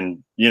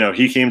 And,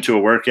 he came to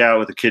a workout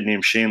with a kid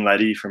named Shane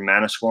Letty from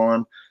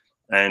Manasquan.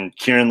 And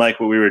Kieran liked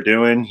what we were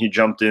doing. He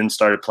jumped in,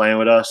 started playing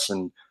with us.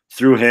 And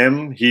through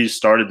him, he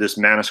started this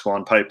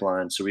Manasquan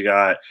pipeline. So we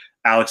got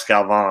Alex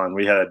Galvan,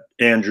 we had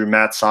Andrew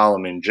Matt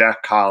Solomon,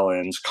 Jack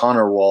Collins,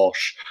 Connor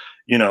Walsh,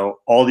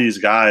 all these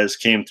guys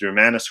came through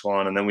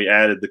Manasquan, and then we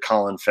added the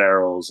Colin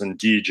Farrells and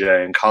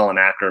DJ and Colin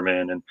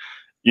Ackerman, and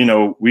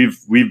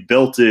we've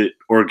built it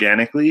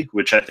organically,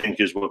 which I think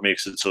is what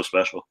makes it so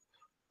special.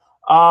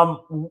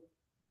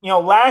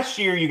 Last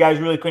year you guys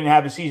really couldn't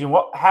have a season.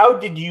 How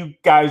did you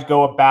guys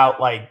go about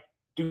like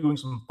doing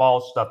some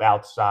fall stuff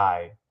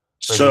outside?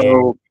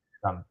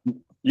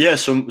 Yeah,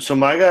 so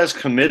my guys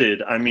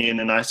committed. I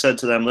mean, and I said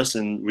to them,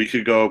 listen, we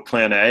could go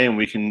plan A and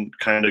we can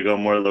kind of go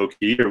more low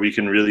key, or we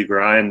can really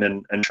grind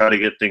and try to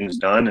get things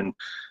done.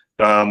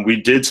 And we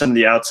did some of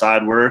the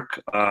outside work.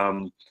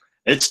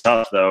 It's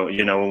tough though,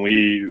 when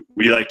we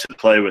like to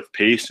play with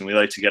pace and we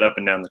like to get up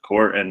and down the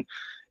court. And,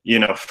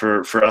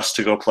 for us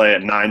to go play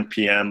at 9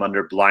 p.m.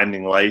 under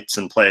blinding lights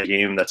and play a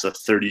game that's a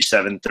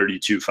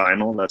 37-32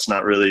 final, that's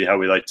not really how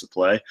we like to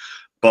play.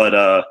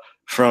 But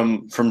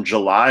from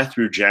July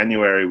through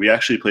January, we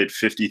actually played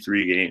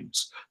 53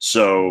 games.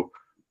 So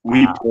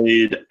we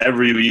played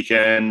every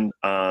weekend,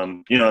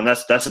 and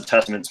that's a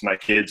testament to my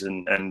kids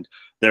and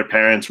their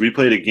parents. We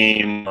played a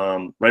game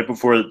right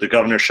before the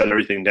governor shut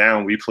everything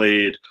down. We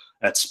played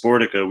at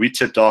Sportica. We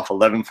tipped off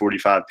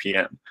 11:45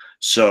 p.m.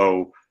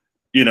 So,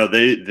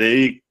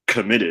 they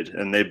committed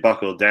and they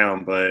buckled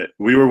down, but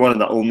we were one of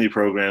the only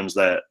programs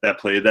that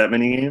played that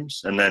many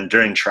games. And then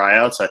during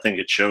tryouts, I think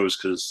it shows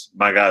because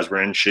my guys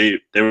were in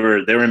shape. They were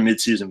in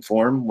midseason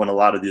form when a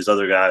lot of these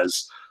other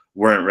guys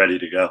weren't ready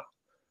to go.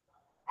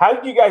 How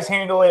did you guys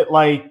handle it?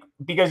 Like,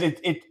 because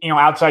it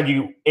outside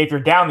if you're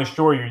down the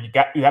shore, you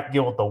have to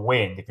deal with the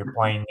wind if you're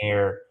playing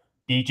near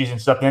beaches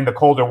and stuff. Then the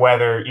colder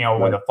weather,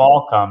 when the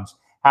fall comes,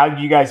 how did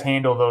you guys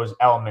handle those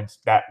elements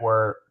that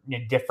were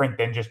different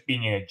than just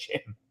being in a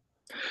gym?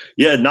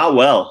 Yeah, not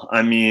well.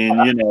 I mean,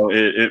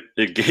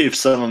 it gave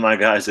some of my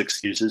guys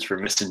excuses for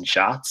missing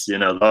shots,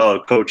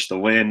 coach the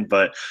win.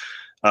 But,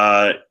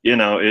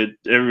 it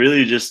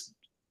really just,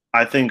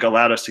 I think,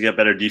 allowed us to get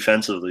better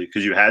defensively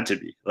because you had to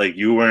be. Like,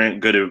 you weren't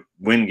going to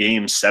win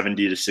games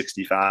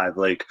 70-65.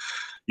 Like,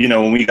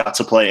 when we got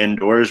to play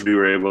indoors, we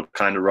were able to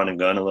kind of run and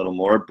gun a little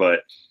more.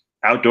 But,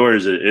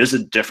 outdoors is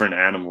a different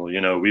animal.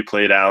 You know, we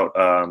played out.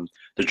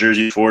 The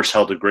Jersey Force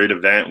held a great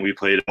event. We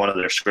played one of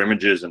their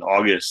scrimmages in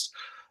August,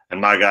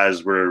 and my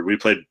guys we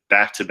played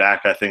back to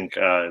back. I think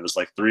it was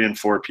like 3 and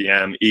 4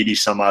 p.m., 80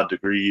 some odd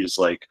degrees.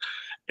 Like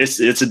it's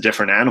a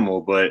different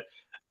animal, but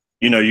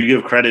you know, you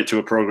give credit to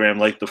a program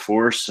like the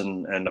Force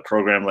and a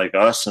program like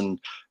us, and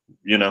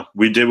you know,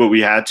 we did what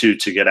we had to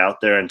get out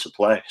there and to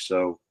play.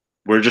 So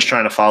we're just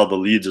trying to follow the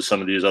leads of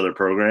some of these other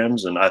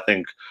programs, and I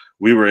think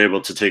we were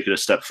able to take it a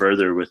step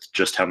further with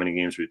just how many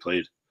games we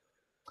played.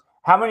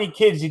 How many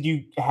kids did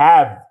you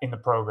have in the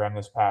program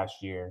this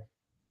past year?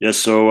 Yeah,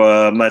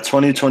 so my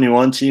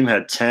 2021 team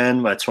had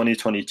 10. My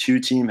 2022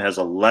 team has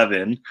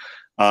 11.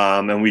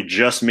 And we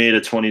just made a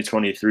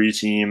 2023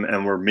 team,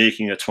 and we're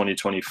making a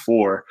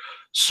 2024.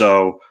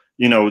 So,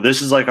 you know,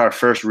 this is like our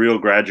first real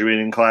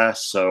graduating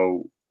class.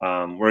 So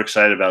we're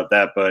excited about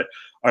that. But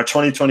our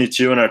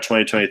 2022 and our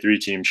 2023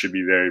 team should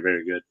be very,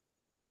 very good.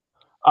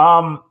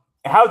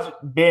 How's it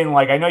been?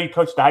 Like, I know you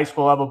coached the high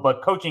school level,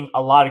 but coaching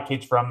a lot of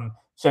kids from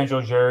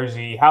Central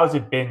Jersey, how's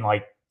it been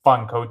like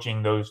fun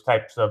coaching those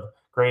types of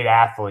great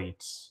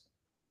athletes?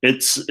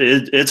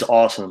 It's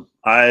awesome.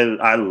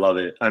 I love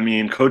it. I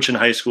mean, coaching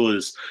high school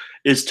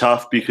is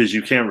tough because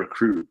you can't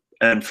recruit.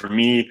 And for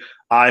me,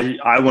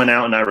 I went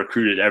out and I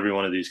recruited every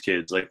one of these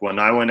kids. Like when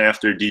I went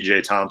after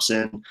DJ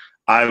Thompson,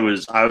 I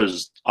was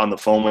on the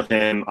phone with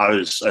him.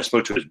 I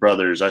spoke to his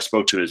brothers. I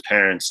spoke to his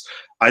parents.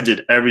 I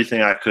did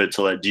everything I could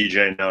to let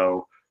DJ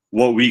know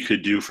what we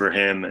could do for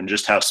him and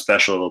just how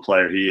special of a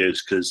player he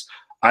is, because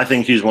I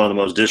think he's one of the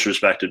most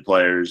disrespected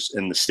players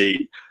in the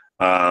state.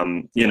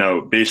 You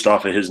know, based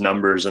off of his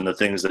numbers and the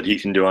things that he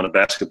can do on a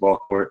basketball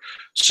court.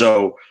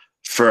 So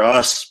for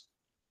us,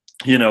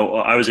 you know,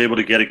 I was able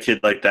to get a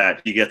kid like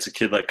that. He gets a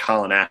kid like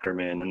Colin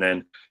Ackerman. And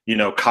then, you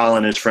know,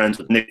 Colin is friends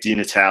with Nick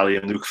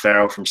DiNatale and Luke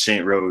Farrell from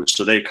St. Rose.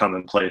 So they come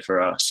and play for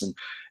us. And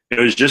it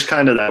was just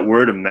kind of that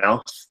word of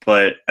mouth.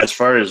 But as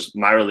far as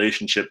my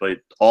relationship,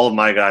 like all of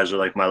my guys are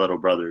like my little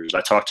brothers.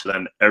 I talk to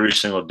them every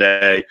single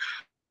day.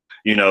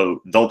 You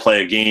know, they'll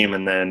play a game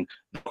and then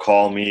they'll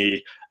call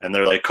me and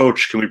they're like,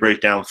 Coach, can we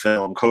break down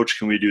film? Coach,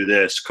 can we do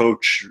this?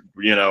 Coach,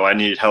 you know, I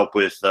need help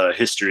with a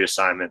history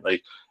assignment.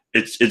 Like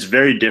it's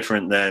very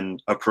different than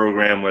a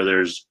program where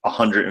there's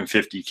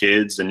 150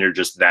 kids and you're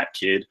just that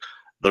kid.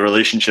 The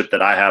relationship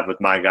that I have with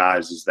my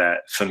guys is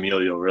that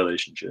familial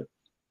relationship.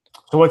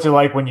 So what's it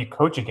like when you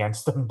coach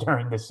against them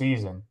during the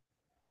season?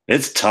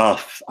 It's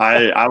tough.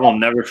 I will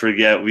never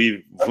forget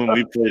when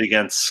we played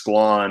against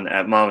Squan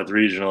at Monmouth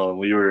Regional, and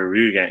we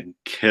were getting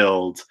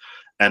killed.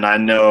 And I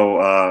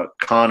know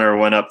Connor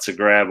went up to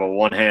grab a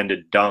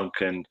one-handed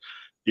dunk, and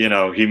you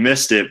know he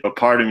missed it. But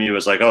part of me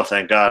was like, "Oh,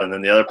 thank God!" And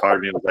then the other part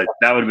of me was like,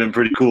 "That would have been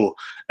pretty cool."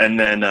 And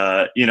then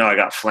you know I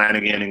got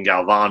Flanagan and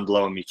Galvan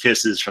blowing me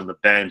kisses from the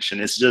bench,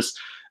 and it's just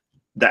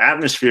the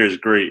atmosphere is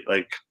great.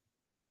 Like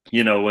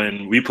you know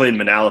when we played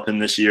Manalapan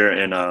this year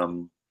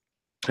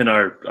in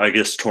our, I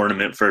guess,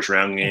 tournament first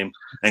round game.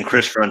 And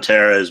Chris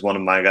Frontera is one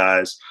of my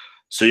guys.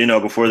 So, you know,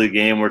 before the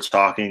game, we're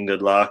talking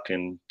good luck.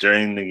 And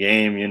during the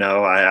game, you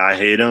know, I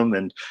hate him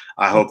and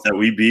I hope that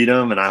we beat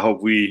him and I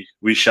hope we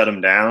shut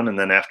him down. And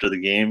then after the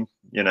game,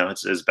 you know,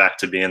 it's back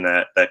to being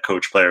that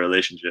coach-player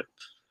relationship.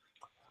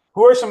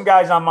 Who are some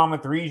guys on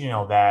Monmouth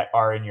Regional that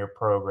are in your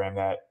program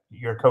that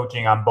you're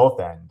coaching on both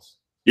ends?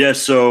 Yeah,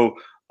 so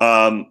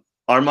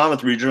our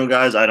Monmouth Regional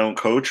guys, I don't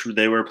coach.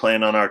 They were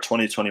playing on our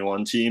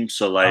 2021 team.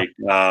 So, like,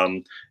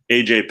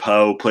 AJ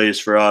Poe plays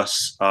for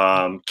us,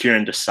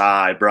 Kieran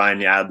Desai, Brian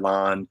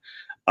Yadlon,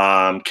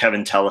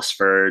 Kevin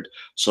Telesford.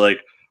 So,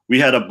 like, we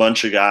had a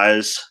bunch of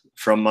guys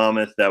from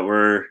Monmouth that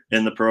were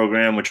in the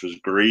program, which was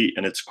great.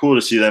 And it's cool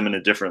to see them in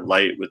a different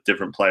light with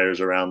different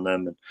players around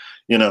them. And,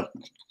 you know,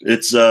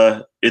 it's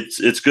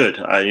good.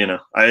 I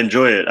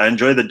enjoy it. I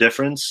enjoy the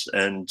difference.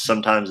 And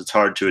sometimes it's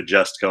hard to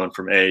adjust going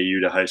from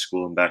AAU to high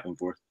school and back and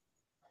forth.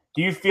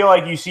 Do you feel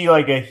like you see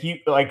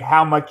like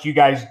how much you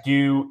guys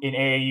do in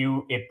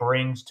AAU it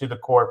brings to the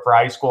court for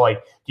high school?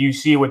 Like, do you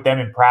see it with them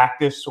in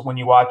practice when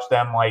you watch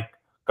them like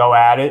go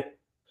at it?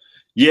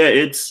 Yeah,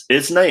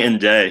 it's night and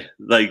day.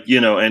 Like,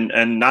 you know,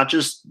 and not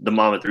just the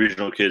Monmouth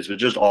Regional kids, but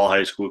just all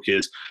high school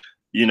kids.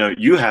 You know,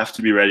 you have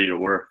to be ready to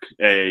work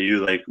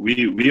AAU. Like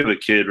we have a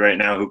kid right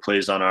now who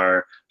plays on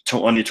our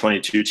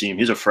 2022 team.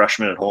 He's a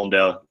freshman at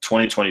Holmdel,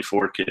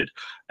 2024 kid.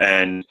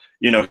 And,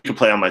 you know, he could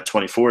play on my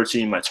 24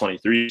 team, my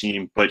 23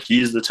 team, but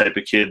he's the type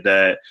of kid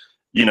that,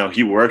 you know,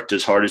 he worked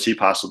as hard as he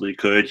possibly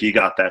could. He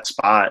got that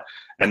spot.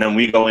 And then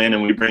we go in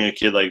and we bring a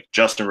kid like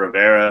Justin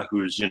Rivera,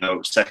 who's, you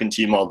know, second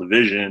team all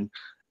division.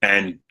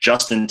 And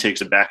Justin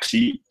takes a back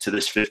seat to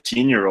this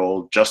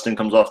 15-year-old. Justin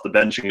comes off the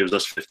bench and gives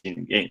us 15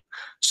 a game.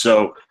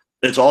 So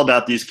it's all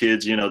about these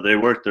kids. You know, they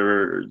work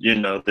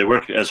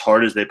as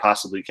hard as they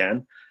possibly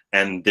can.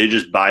 And they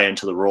just buy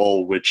into the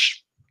role,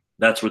 which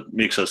that's what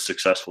makes us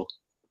successful.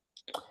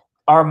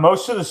 Are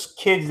most of the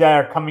kids that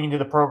are coming into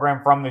the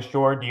program from the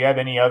shore, do you have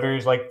any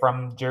others like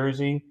from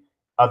Jersey,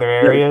 other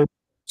areas?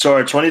 So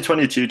our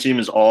 2022 team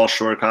is all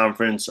Shore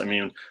Conference. I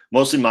mean,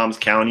 mostly Monmouth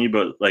County,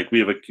 but like we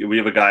have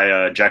a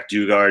guy, Jack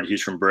Dugard.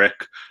 He's from Brick,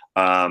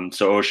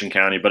 so Ocean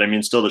County. But I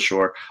mean, still the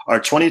Shore. Our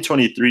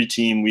 2023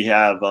 team, we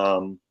have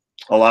a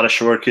lot of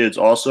Shore kids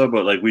also,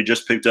 but like we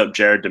just picked up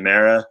Jared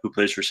Demera, who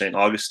plays for St.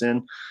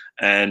 Augustine,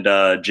 and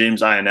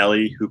James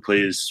Ionelli, who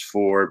plays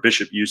for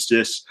Bishop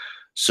Eustace.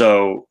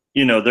 So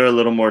they're a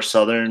little more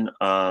southern,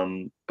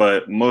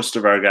 but most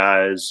of our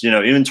guys,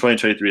 even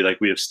 2023,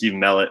 like we have Steve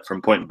Mellett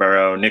from Point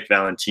Borough, Nick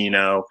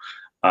Valentino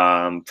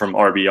from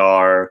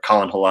RBR,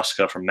 Colin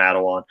Haluska from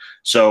Matawan.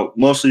 So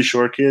mostly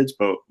Shore kids,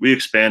 but we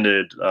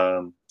expanded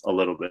a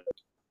little bit.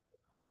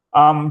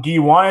 Do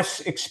you want us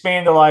to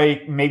expand to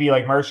maybe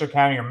Mercer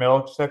County or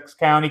Middlesex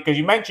County? Because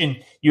you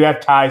mentioned you have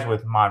ties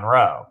with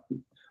Monroe.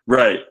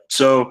 Right.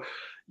 So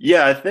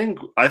yeah, I think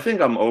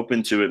I'm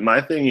open to it.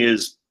 My thing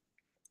is,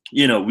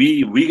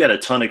 we got a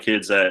ton of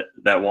kids that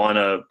want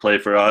to play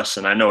for us,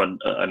 and I know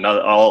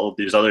all of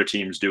these other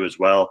teams do as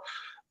well.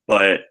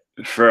 But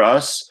for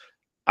us,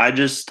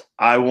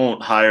 I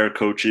won't hire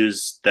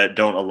coaches that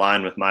don't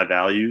align with my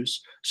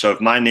values. So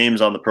if my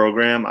name's on the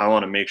program, I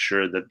want to make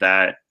sure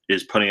that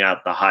is putting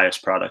out the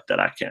highest product that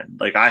I can.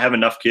 Like I have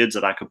enough kids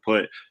that I could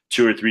put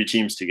 2 or 3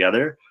 teams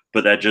together,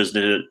 but that just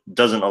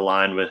doesn't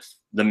align with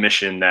the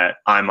mission that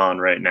I'm on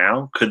right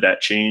now. Could that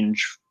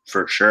change?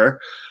 For sure.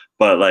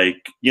 But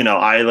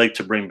I like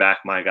to bring back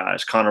my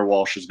guys. Connor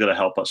Walsh is going to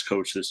help us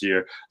coach this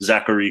year.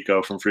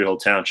 Zacharico from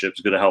Freehold Township is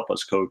going to help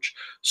us coach.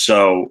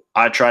 So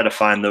I try to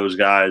find those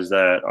guys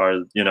that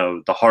are,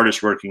 the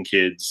hardest working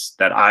kids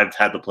that I've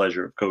had the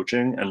pleasure of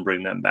coaching and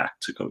bring them back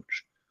to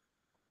coach.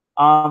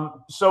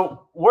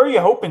 So what are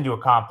you hoping to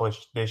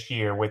accomplish this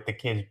year with the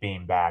kids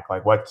being back?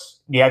 Do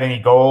you have any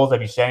goals?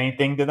 Have you said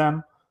anything to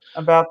them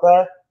about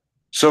that?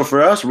 So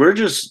for us, we're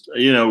just,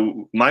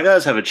 my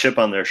guys have a chip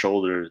on their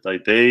shoulder.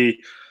 Like they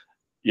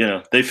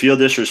feel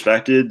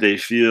disrespected. They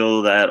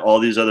feel that all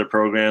these other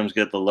programs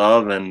get the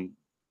love and,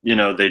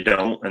 they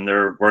don't, and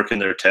they're working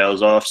their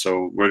tails off.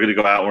 So we're going to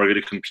go out and we're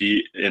going to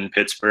compete in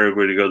Pittsburgh.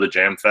 We're going to go to the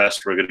Jam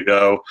Fest. We're going to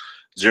go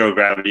Zero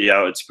Gravity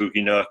out at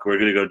Spooky Nook. We're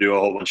going to go do a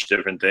whole bunch of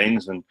different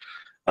things. And,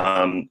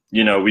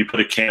 we put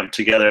a camp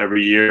together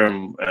every year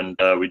and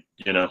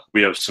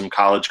we have some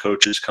college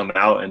coaches come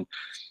out, and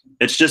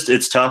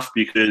it's tough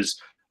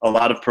because a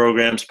lot of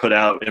programs put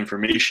out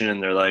information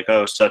and they're like,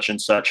 oh, such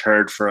and such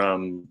heard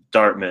from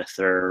Dartmouth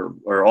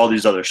or all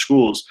these other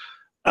schools.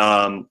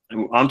 I'm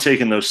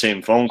taking those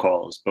same phone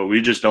calls, but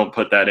we just don't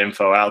put that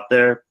info out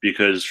there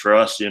because for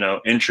us,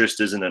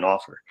 interest isn't an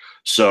offer.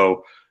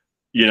 So,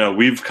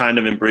 we've kind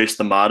of embraced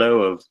the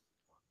motto of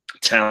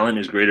talent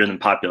is greater than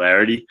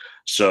popularity.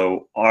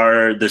 So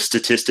the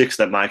statistics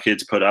that my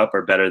kids put up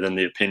are better than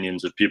the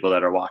opinions of people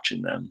that are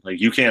watching them.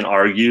 Like you can't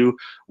argue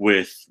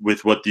with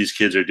what these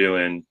kids are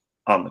doing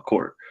on the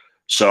court.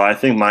 So I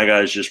think my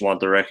guys just want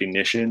the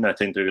recognition. I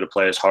think they're going to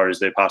play as hard as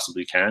they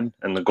possibly can.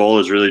 And the goal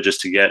is really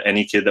just to get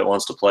any kid that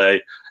wants to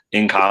play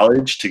in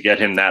college to get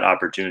him that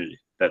opportunity.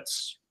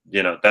 That's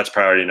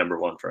priority number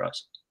one for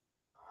us.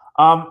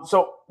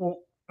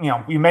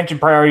 You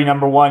mentioned priority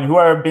number one. Who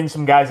have been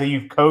some guys that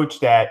you've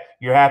coached that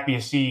you're happy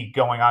to see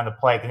going on to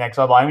play at the next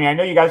level? I mean, I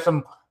know you got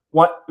some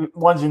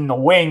ones in the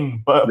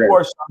wing, but of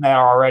course some that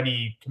are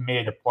already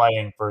committed to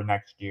playing for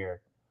next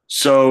year.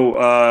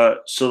 So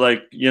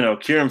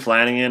Kieran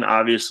Flanagan,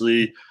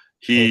 obviously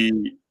he's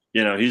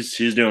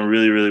doing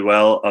really, really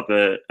well up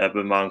at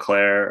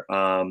Montclair.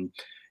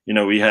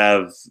 We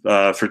have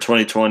for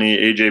 2020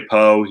 AJ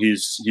Poe.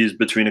 He's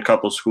between a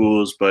couple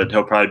schools, but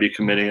he'll probably be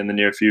committing in the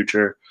near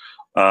future.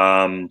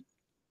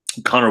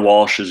 Connor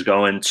Walsh is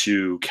going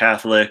to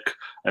Catholic,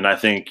 and I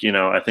think he's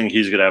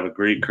going to have a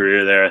great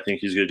career there. I think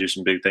he's going to do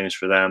some big things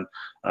for them.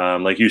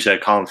 Like you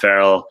said, Colin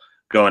Farrell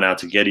going out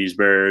to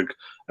Gettysburg.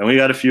 And we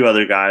got a few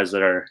other guys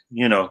that are,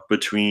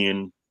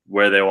 between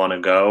where they want to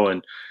go.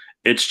 And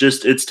it's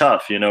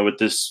tough, with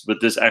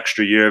this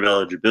extra year of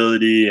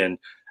eligibility. And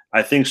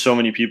I think so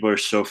many people are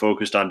so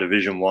focused on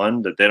Division I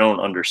that they don't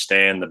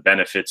understand the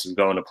benefits of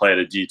going to play at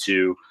a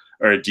D2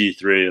 or a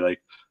D3.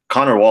 Like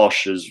Connor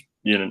Walsh is,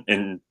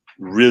 a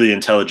really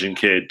intelligent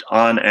kid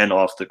on and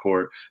off the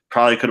court.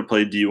 Probably could have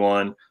played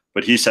D1,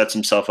 but he sets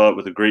himself up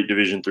with a great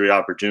Division III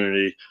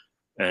opportunity,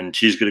 and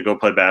he's going to go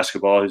play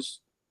basketball. He's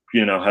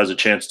has a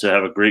chance to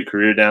have a great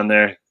career down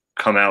there,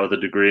 come out with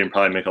a degree, and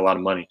probably make a lot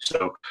of money.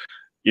 So,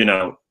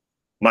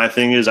 my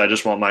thing is I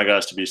just want my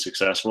guys to be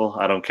successful.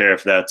 I don't care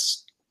if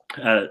that's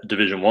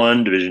Division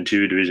I, Division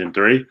II, Division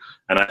III.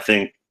 And I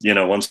think,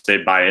 once they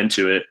buy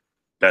into it,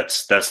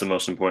 that's the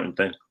most important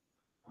thing.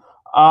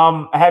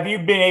 Have you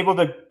been able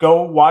to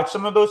go watch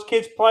some of those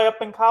kids play up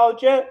in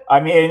college yet? I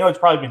mean, I know it's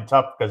probably been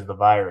tough because of the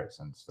virus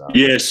and stuff.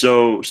 Yeah,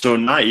 so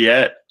not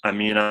yet. I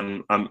mean,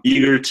 I'm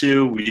eager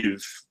to.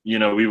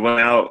 We went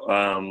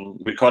out.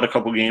 We caught a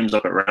couple games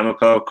up at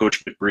Ramapo.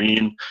 Coach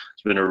McBreen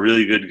has been a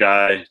really good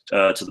guy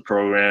to the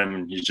program,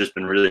 and he's just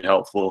been really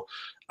helpful.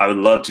 I would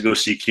love to go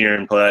see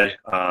Kieran play.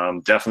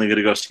 Definitely going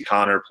to go see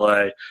Connor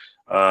play.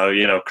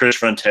 Chris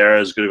Frontera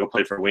is going to go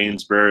play for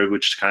Waynesburg,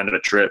 which is kind of a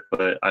trip,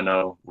 but I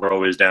know we're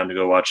always down to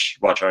go watch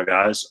our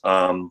guys.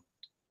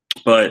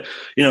 But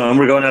and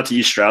we're going out to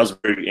East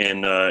Stroudsburg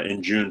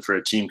in June for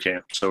a team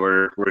camp, so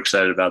we're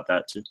excited about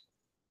that too.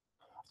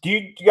 Do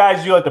you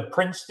guys do like the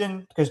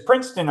Princeton? Because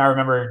Princeton, I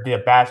remember, did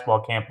a basketball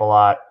camp a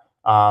lot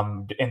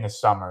in the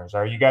summers.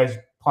 Are you guys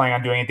planning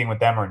on doing anything with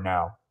them or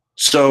no?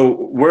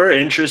 So we're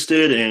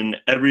interested in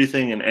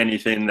everything and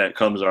anything that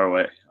comes our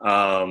way.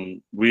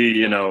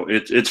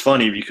 It's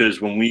funny because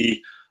when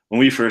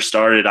we first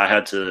started, I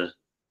had to,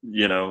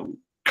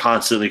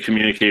 constantly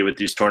communicate with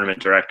these tournament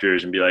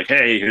directors and be like,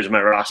 hey, here's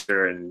my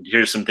roster and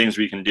here's some things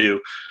we can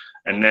do.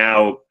 And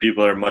now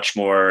people are much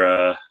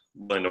more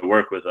willing to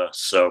work with us.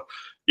 So,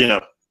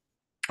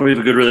 we have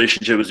a good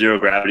relationship with Zero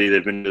Gravity.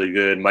 They've been really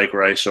good. Mike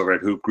Rice over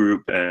at Hoop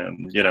Group,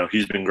 and,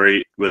 he's been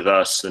great with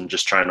us and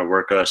just trying to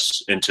work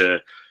us into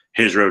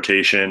his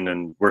rotation.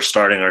 And we're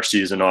starting our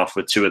season off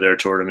with 2 of their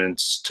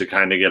tournaments to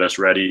kind of get us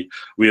ready.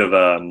 We have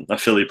a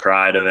Philly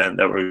Pride event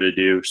that we're going to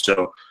do.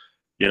 So,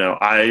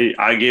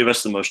 I gave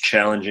us the most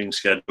challenging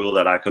schedule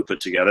that I could put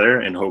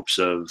together in hopes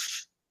of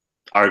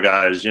our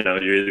guys, you're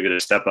either going to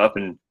step up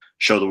and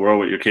show the world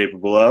what you're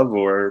capable of,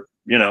 or,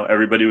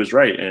 everybody was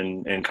right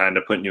and kind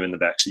of putting you in the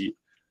back seat.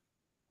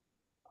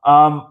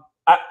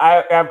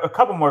 I have a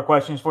couple more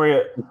questions for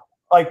you.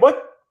 Like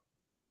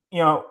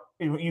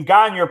you've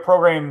gotten your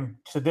program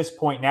to this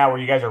point now where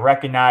you guys are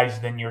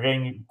recognized and you're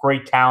getting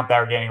great talent that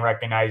are getting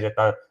recognized at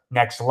the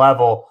next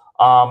level.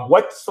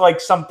 What's like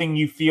something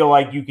you feel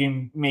like you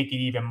can make it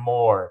even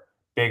more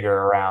bigger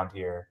around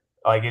here?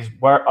 Like,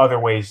 what are other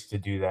ways to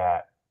do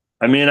that?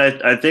 I mean,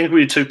 I think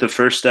we took the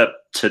first step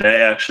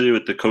today, actually,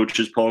 with the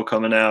coaches poll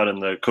coming out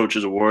and the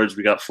coaches awards.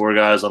 We got 4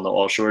 guys on the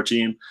All Shore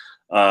team.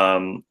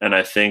 And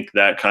I think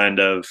that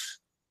kind of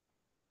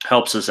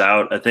helps us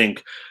out. I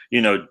think,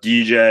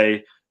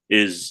 DJ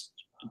is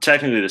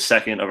technically the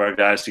second of our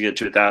guys to get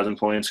to 1,000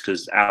 points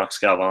because Alex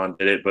Galvan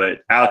did it,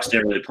 but Alex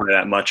didn't really play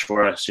that much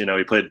for us.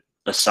 He played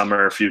a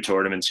summer, a few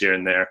tournaments here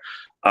and there.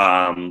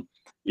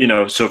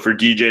 So for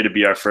DJ to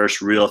be our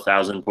first real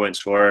 1,000-point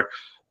scorer,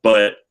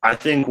 but I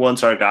think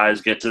once our guys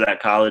get to that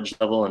college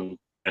level and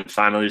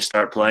finally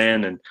start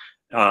playing, and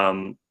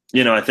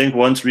I think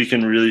once we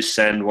can really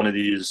send one of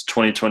these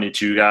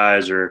 2022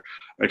 guys or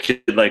a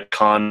kid like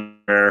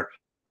Connor,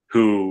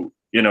 who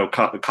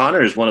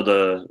Connor is one of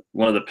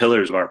the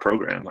pillars of our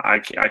program. I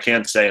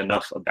can't say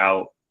enough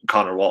about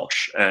Connor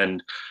Walsh,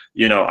 and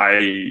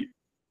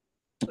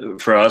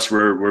for us,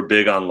 we're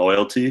big on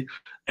loyalty,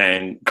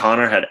 and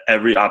Connor had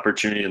every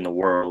opportunity in the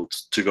world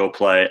to go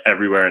play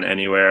everywhere and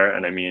anywhere.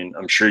 And I mean,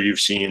 I'm sure you've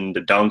seen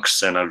the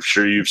dunks and I'm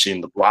sure you've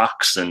seen the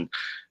blocks, and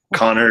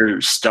Connor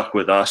stuck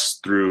with us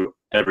through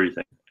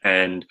everything.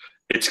 And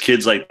it's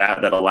kids like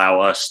that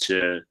allow us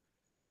to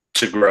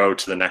grow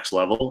to the next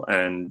level.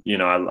 And,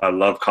 I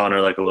love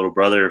Connor like a little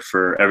brother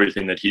for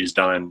everything that he's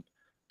done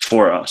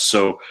for us.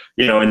 So,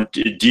 and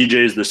DJ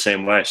is the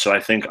same way. So I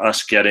think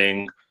us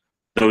getting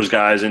those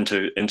guys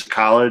into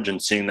college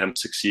and seeing them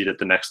succeed at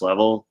the next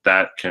level,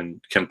 that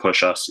can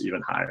push us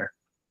even higher.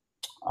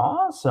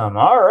 Awesome.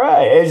 All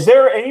right. Is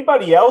there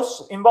anybody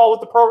else involved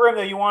with the program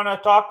that you want to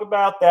talk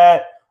about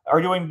that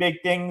are doing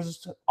big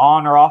things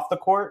on or off the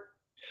court?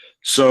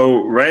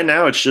 So right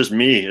now it's just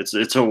me.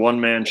 It's a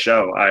one-man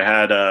show. I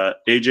had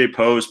AJ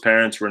Poe's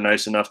parents were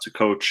nice enough to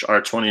coach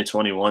our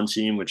 2021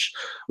 team, which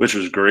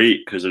was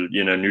great because of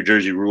New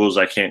Jersey rules.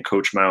 I can't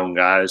coach my own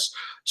guys,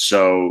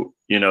 so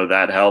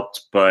that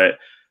helped. But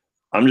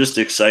I'm just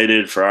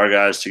excited for our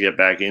guys to get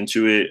back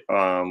into it.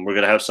 We're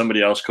gonna have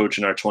somebody else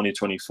coaching our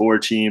 2024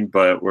 team,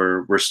 but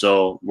we're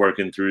still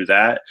working through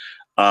that.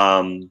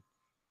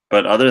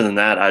 But other than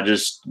that, I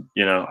just,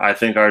 I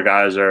think our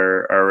guys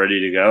are ready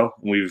to go.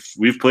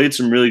 We've played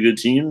some really good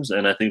teams,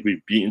 and I think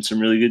we've beaten some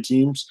really good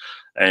teams.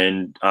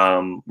 And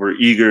we're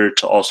eager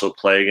to also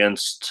play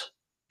against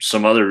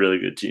some other really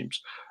good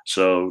teams.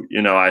 So,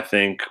 I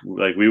think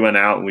like we went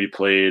out and we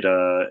played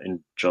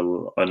in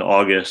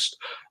August.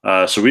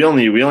 So we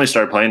only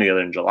started playing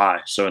together in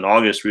July. So in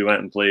August, we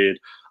went and played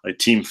like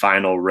team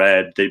final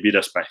Red. They beat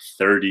us by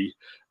 30.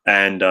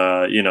 And,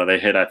 they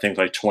hit, I think,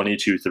 like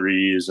 22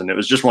 threes. And it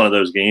was just one of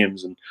those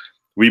games. And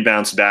we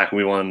bounced back and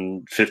we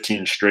won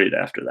 15 straight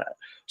after that.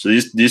 So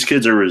these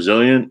kids are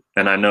resilient.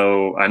 And I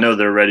know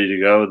they're ready to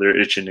go. They're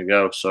itching to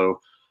go.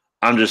 So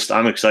I'm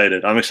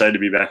excited. I'm excited to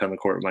be back on the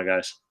court with my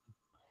guys.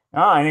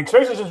 And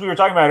especially since we were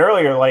talking about it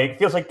earlier, like it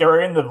feels like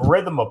they're in the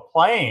rhythm of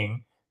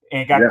playing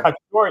and it got cut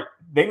short.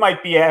 They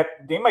might be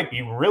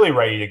really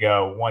ready to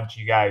go once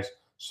you guys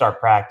start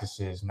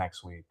practices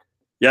next week.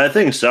 Yeah, I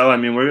think so. I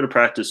mean, we're going to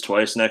practice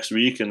twice next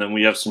week, and then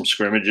we have some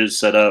scrimmages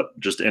set up,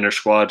 just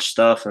inter-squad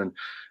stuff, and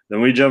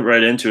then we jump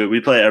right into it. We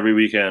play every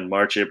weekend,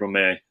 March, April,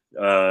 May,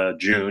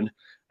 June,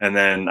 and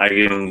then I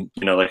give them,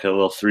 like a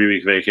little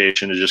 3-week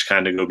vacation to just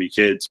kind of go be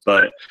kids.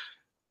 But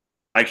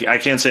I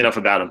can't say enough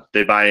about them.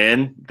 They buy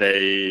in.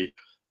 They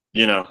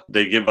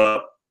give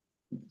up,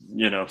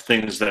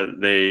 things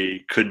that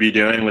they could be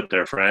doing with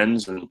their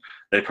friends, and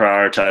they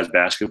prioritize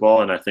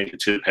basketball, and I think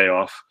it's going to pay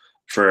off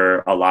for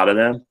a lot of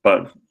them.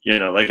 But,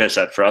 like I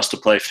said, for us to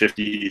play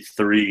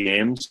 53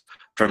 games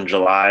from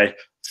July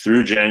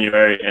through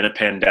January in a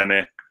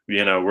pandemic,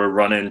 we're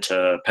running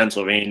to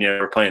Pennsylvania.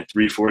 We're playing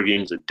 3-4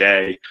 games a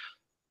day.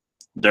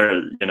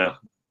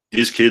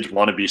 These kids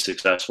want to be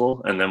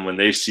successful. And then when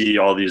they see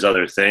all these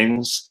other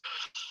things,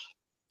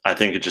 I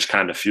think it just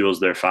kind of fuels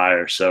their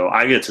fire. So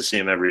I get to see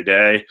them every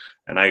day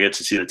and I get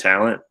to see the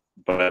talent,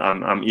 but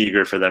I'm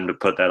eager for them to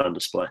put that on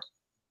display.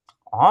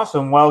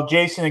 Awesome. Well,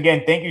 Jason,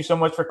 again, thank you so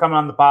much for coming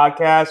on the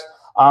podcast.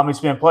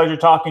 It's been a pleasure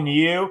talking to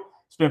you.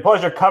 It's been a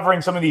pleasure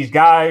covering some of these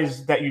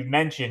guys that you've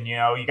mentioned.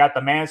 You got the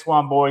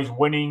Manasquan boys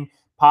winning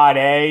Pod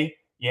A.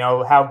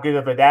 How good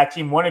of that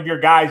team. One of your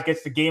guys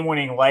gets the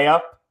game-winning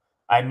layup.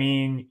 I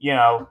mean,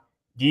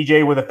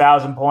 DJ with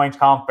 1,000 points.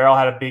 Colin Farrell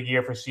had a big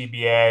year for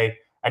CBA.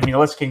 I mean, the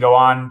list can go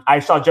on. I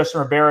saw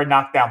Justin Rivera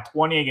knock down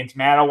 20 against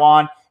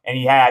Mattawan, and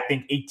he had, I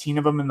think, 18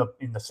 of them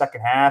in the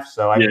second half.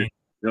 So, I mean,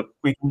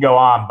 we can go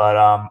on. But,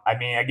 I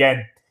mean,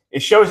 again,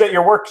 it shows that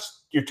your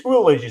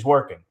toolage is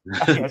working.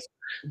 I guess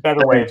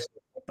better way of saying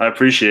it. I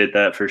appreciate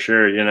that for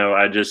sure.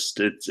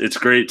 It's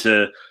great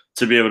to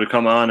be able to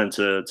come on and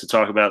to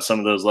talk about some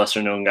of those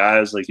lesser known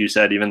guys. Like you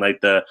said, even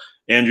like the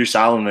Andrew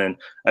Solomon,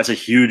 that's a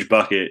huge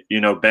bucket.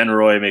 Ben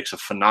Roy makes a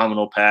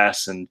phenomenal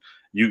pass, and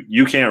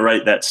you can't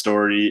write that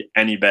story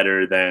any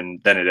better than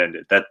it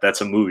ended.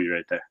 That's a movie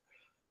right there.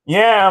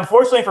 Yeah,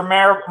 unfortunately for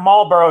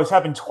Marlboro, it's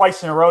happened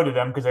twice in a row to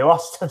them because they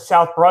lost to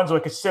South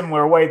Brunswick a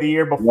similar way the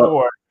year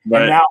before,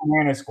 and now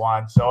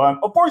Manasquan. So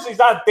unfortunately, it's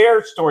not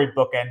their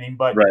storybook ending,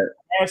 but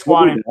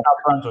Manasquan and South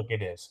Brunswick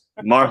it is.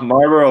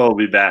 Marlboro will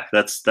be back.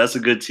 That's a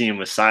good team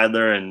with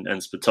Seidler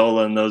and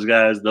Spatola and those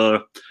guys.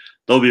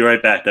 They'll be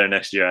right back there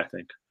next year, I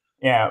think.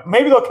 Yeah,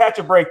 maybe they'll catch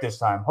a break this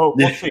time. We'll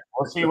see.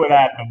 We'll see what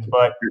happens.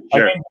 But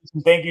again,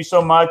 thank you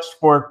so much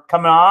for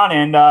coming on,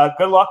 and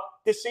good luck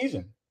this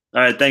season.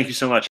 All right, thank you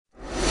so much.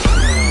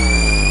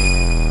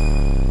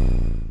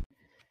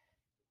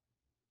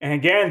 And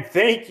again,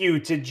 thank you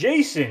to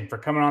Jason for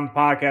coming on the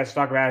podcast to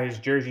talk about his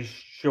Jersey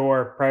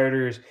Shore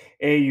Predators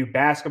AAU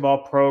basketball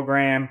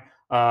program.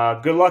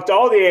 Good luck to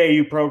all the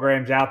AAU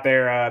programs out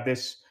there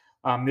this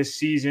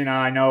season.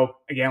 I know,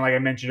 again, like I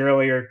mentioned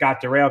earlier,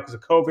 got derailed because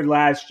of COVID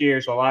last year.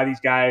 So a lot of these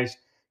guys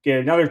get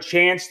another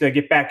chance to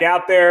get back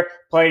out there,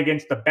 play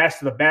against the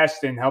best of the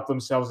best, and help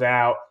themselves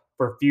out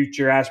for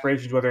future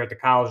aspirations, whether at the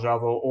college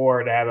level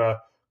or to have a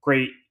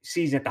great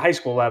season at the high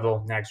school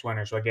level next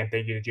winter. So again,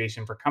 thank you to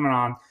Jason for coming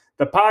on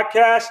the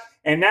podcast.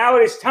 And now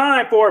it is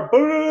time for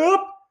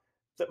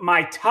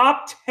my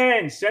top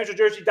 10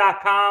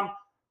 CentralJersey.com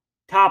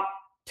top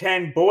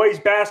 10 boys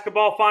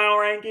basketball final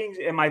rankings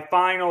and my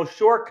final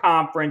short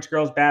conference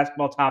girls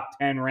basketball top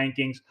 10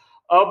 rankings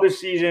of the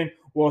season.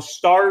 We'll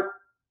start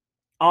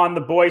on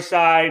the boys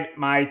side.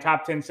 My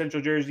top 10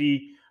 Central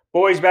Jersey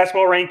boys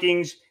basketball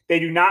rankings. They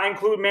do not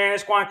include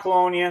Manasquan,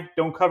 Colonia.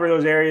 Don't cover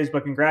those areas,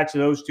 but congrats to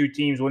those two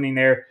teams winning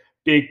their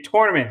big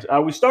tournament.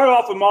 We start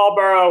off with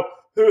Marlboro,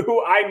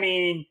 who I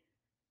mean,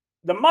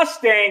 the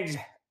Mustangs,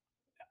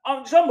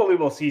 it's an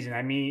unbelievable season.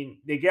 I mean,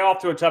 they get off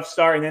to a tough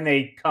start, and then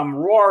they come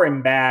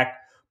roaring back.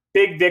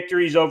 Big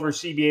victories over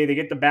CBA. They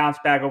get the bounce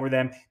back over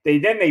them.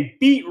 They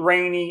beat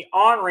Rainey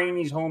on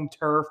Rainey's home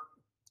court,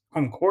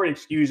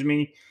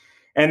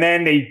 and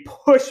then they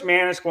push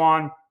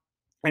Manasquan,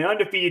 an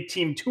undefeated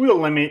team, to the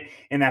limit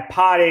in that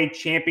Pod A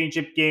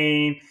championship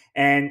game.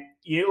 And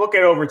you look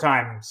at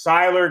overtime.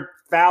 Seiler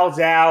fouls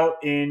out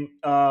in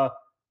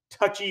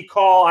touchy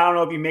call. I don't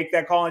know if you make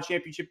that call in a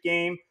championship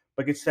game,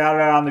 but gets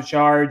fouled out on the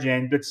charge.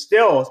 But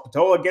still,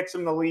 Spatola gets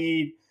him the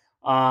lead.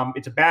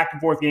 It's a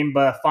back-and-forth game,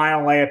 but a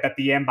final layup at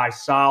the end by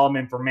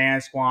Solomon for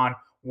Manasquan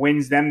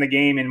wins them the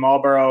game. In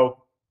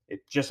Marlboro,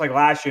 just like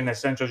last year in the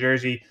Central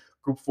Jersey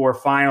Group 4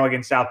 final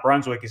against South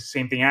Brunswick, the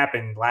same thing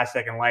happened,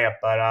 last-second layup.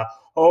 But,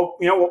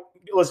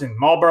 listen,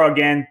 Marlboro,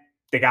 again,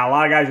 they got a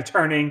lot of guys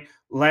returning,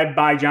 led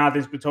by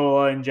Jonathan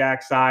Spatola and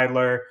Jack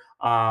Seidler,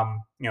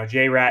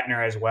 Jay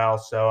Ratner as well.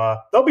 So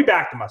they'll be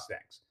back, the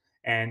Mustangs.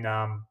 And,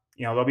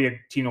 they'll be a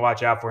team to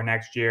watch out for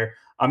next year.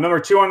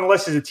 Number 2 on the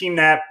list is a team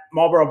that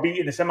Marlboro beat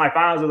in the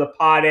semifinals of the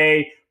Pod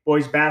A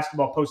boys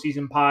basketball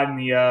postseason pod in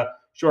the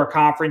Shore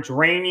Conference.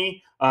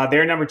 Rainey,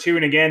 they're number 2,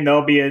 and again,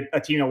 they'll be a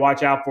team to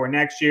watch out for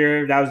next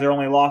year. That was their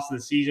only loss of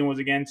the season, was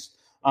against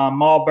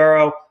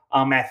Marlboro.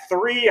 At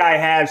 3, I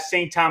have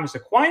St. Thomas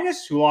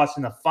Aquinas, who lost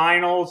in the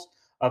finals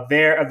of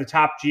the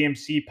top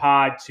GMC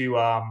pod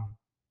to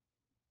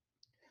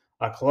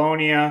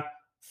Colonia.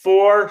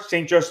 4,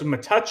 St. Joseph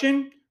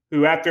Metuchen,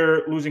 who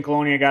after losing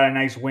Colonia got a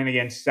nice win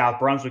against South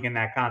Brunswick in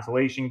that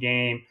consolation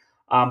game.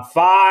 5,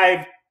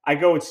 I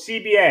go with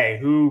CBA,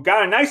 who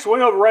got a nice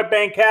win over Red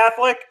Bank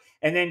Catholic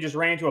and then just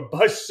ran into a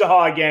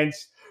buzzsaw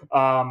against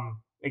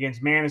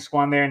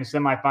Manasquan there in the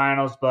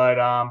semifinals. But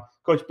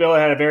Coach Bill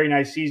had a very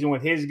nice season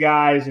with his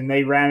guys, and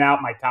they ran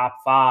out my top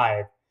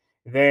 5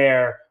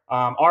 there.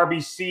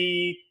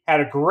 RBC had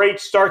a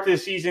great start to the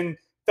season,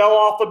 fell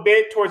off a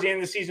bit towards the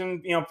end of the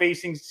season,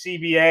 facing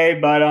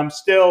CBA, but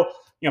still –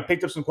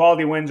 picked up some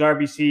quality wins.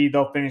 RBC,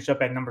 they'll finish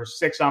up at number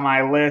 6 on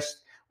my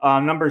list.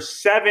 Number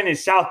 7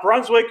 is South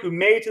Brunswick, who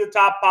made it to the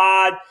top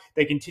pod.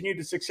 They continued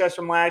the success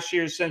from last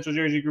year's Central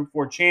Jersey Group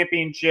 4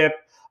 championship.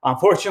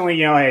 Unfortunately,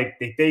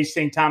 they faced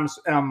St. Thomas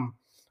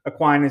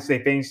Aquinas.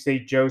 They faced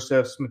St.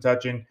 Joseph's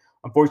Metuchen.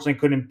 Unfortunately,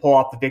 couldn't pull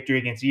off the victory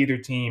against either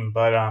team,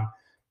 but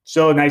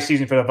still a nice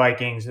season for the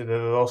Vikings.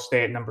 They'll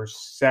stay at number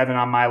 7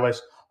 on my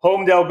list.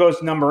 Homedale goes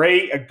to number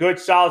 8, a good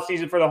solid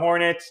season for the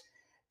Hornets.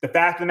 The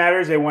fact of the matter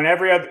is they won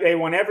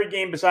every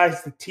game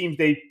besides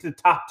the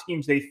top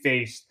teams they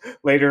faced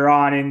later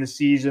on in the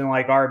season,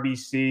 like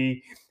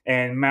RBC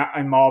and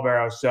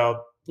Marlboro.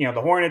 So, the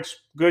Hornets,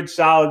 good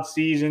solid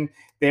season.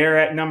 They're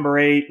at number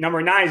 8.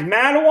 Number 9 is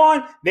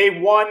Mattawan.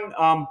 They won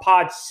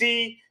Pod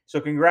C.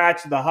 So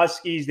congrats to the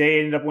Huskies. They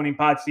ended up winning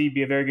Pod C.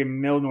 Be a very good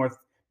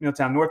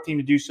Middletown North team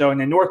to do so. And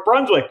then North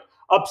Brunswick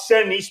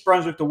upsetting East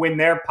Brunswick to win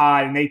their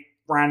pod, and they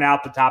round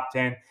out the top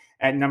 10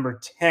 at number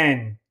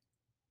 10.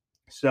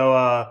 So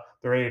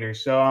the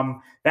Raiders. So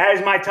that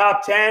is my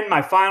top 10,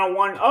 my final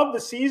one of the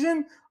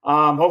season.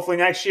 Hopefully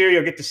next year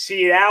you'll get to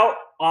see it out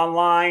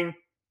online,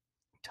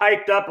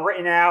 typed up,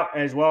 written out,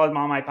 as well as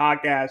on my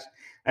podcast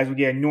as we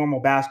get a normal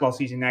basketball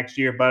season next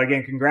year. But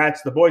again,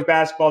 congrats to the boys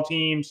basketball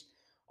teams,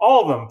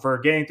 all of them, for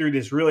getting through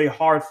this really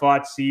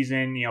hard-fought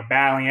season,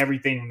 battling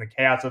everything from the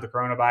chaos of the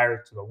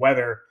coronavirus to the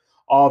weather,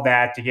 all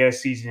that to get a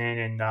season in.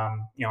 And,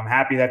 I'm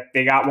happy that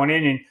they got one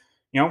in.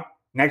 And,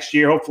 next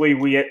year, hopefully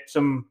we get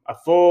a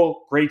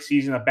full great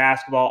season of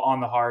basketball on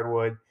the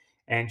hardwood,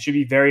 and should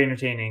be very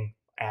entertaining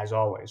as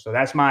always. So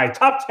that's my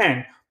top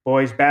 10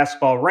 boys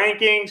basketball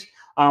rankings.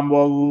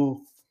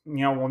 We'll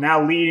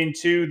now lead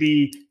into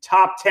the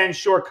top 10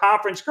 short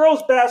conference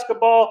girls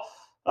basketball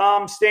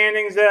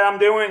standings that I'm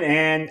doing.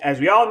 And as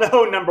we all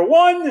know, number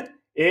 1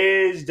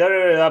 is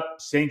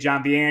St.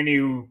 John Vianney,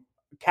 who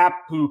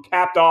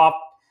capped off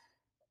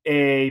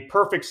a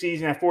perfect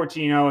season at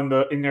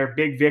 14-0 in their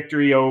big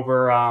victory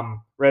over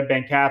Red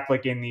Bank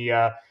Catholic in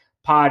the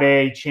Pod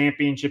A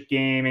championship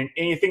game. And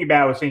you think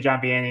about it with St.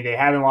 John Vianney, they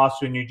haven't lost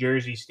to a New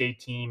Jersey State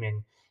team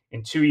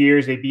in 2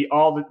 years.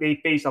 They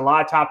faced a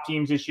lot of top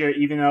teams this year,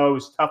 even though it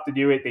was tough to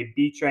do it. They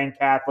beat Trenton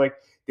Catholic.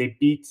 They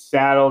beat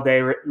Saddle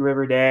Day,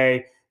 River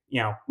Day.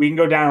 We can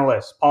go down the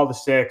list. Paul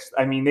VI.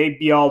 I mean, they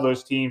beat all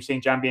those teams.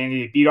 St. John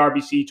Vianney, they beat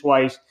RBC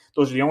twice.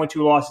 Those are the only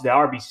 2 losses that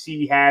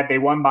RBC had. They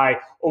won by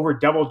over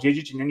double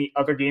digits in any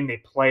other game they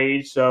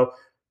played. So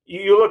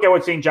you look at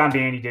what St. John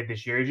Vianney did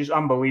this year. It's just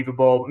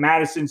unbelievable.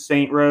 Madison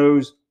St.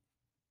 Rose,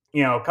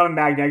 coming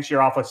back next year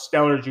off a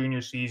stellar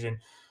junior season.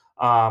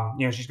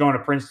 She's going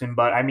to Princeton.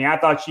 But, I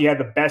thought she had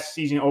the best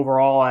season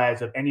overall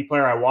as of any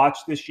player I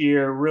watched this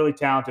year. Really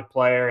talented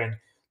player. And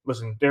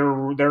listen, they're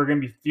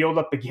going to be fielded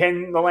up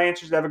again. The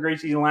Lancers have a great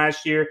season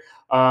last year.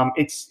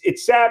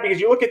 It's sad because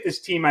you look at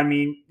this team.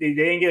 They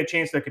didn't get a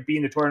chance to compete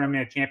in the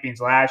Tournament of Champions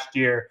last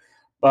year,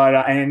 but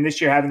and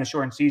this year having the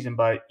shortened season.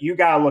 But you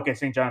got to look at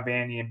St. John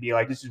Vianney and be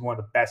like, this is one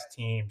of the best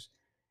teams,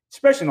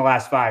 especially in the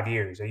last 5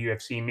 years that you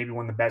have seen. Maybe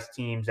one of the best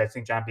teams that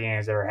St. John Vianney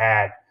has ever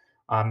had,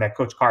 that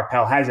Coach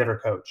Carpel has ever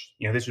coached.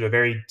 This was a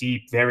very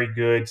deep, very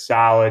good,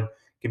 solid,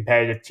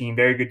 competitive team,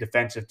 very good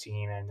defensive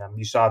team, and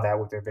you saw that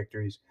with their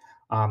victories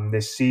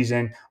this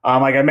season.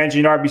 Like I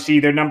mentioned,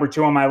 RBC, they're number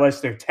 2 on my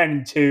list. They're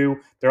 10-2.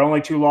 Their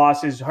only 2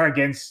 losses are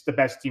against the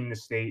best team in the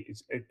state,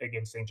 is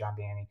against St. John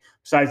Vianney.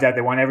 Besides that,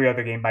 they won every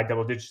other game by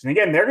double digits. And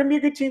again, they're going to be a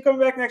good team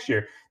coming back next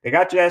year. They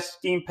got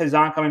Justine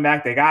Pazan coming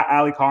back. They got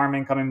Ali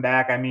Carmen coming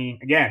back.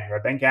 Again,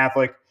 Red Bank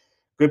Catholic,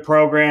 good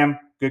program,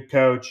 good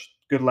coach,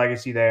 good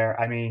legacy there.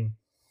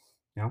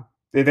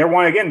 They're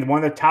one of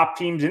the top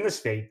teams in the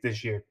state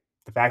this year.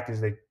 The fact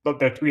is, their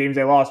 2 games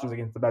they lost was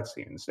against the best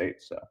team in the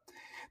state. So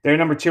they're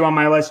number 2 on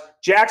my list.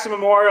 Jackson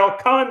Memorial,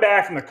 coming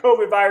back from the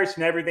COVID virus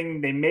and everything.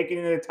 They make it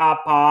into the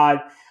top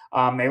pod.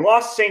 They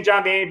lost to St.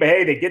 John Vianney, but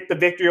hey, they get the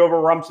victory over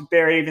Rumson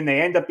Fairhaven.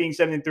 They end up being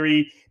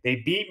 7-3. They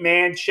beat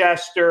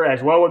Manchester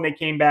as well when they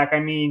came back.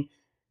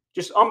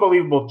 Just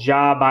unbelievable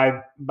job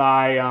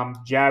by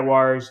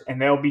Jaguars,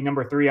 and they'll be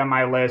number 3 on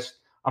my list.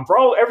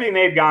 For everything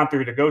they've gone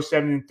through to go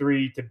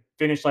 7-3 to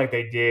finish like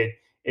they did,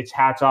 it's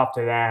hats off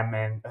to them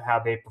and how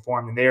they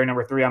performed. And they are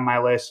number 3 on my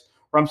list.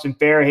 Rumson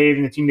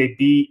Fairhaven, the team they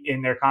beat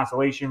in their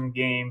consolation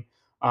game,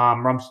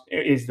 Rumson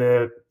is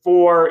the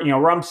 4.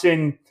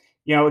 Rumson,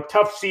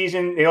 tough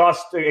season. They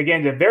lost,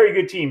 again, to very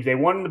good teams. They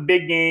won the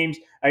big games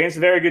against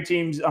the very good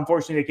teams.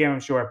 Unfortunately, they came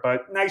up short.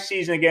 But nice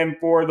season again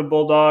for the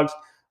Bulldogs.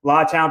 A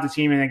lot of talented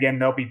team. And again,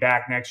 they'll be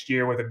back next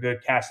year with a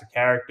good cast of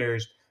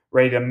characters,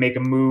 ready to make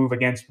a move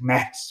against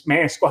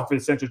Man Squad for the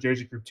Central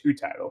Jersey Group 2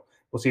 title.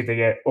 We'll see if they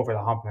get over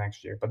the hump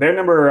next year. But they're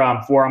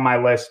number 4 on my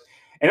list.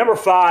 And number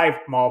 5,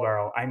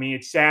 Marlboro.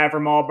 It's sad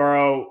for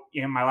Marlboro.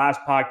 In my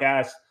last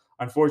podcast,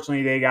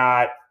 unfortunately, they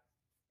got,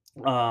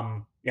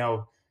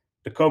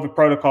 the COVID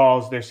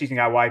protocols. Their season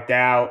got wiped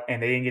out,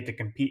 and they didn't get to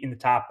compete in the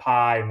top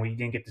pod, and we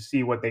didn't get to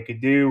see what they could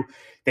do.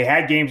 They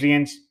had games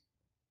against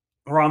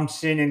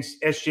Rumson and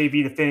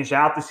SJV to finish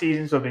out the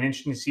season, so it's been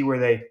interesting to see where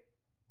they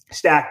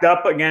stacked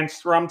up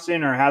against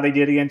Rumson or how they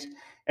did against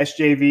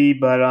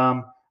SJV.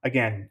 But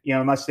again,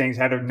 Mustangs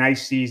had a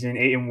nice season,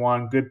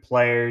 8-1, good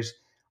players.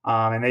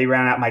 And they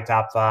round out my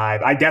top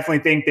 5. I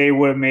definitely think they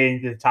would have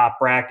made the top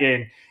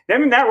bracket. And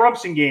then that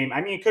Rumson game,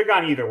 I mean, it could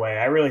have gone either way.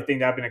 I really think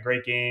that would have been a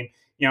great game.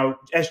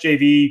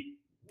 SJV,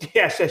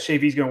 yes,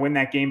 SJV is going to win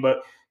that game,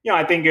 but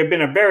I think it'd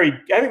been I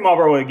think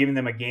Marlboro would have given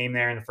them a game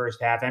there in the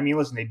first half. I mean,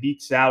 listen, they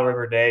beat Sal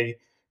River Day,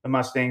 the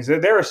Mustangs.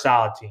 They're a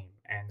solid team,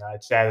 and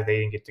it's sad that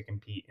they didn't get to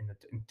compete in the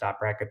top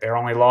bracket. Their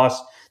only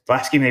loss, the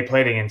last game they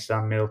played against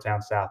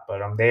Middletown South,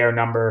 but they are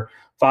number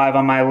 5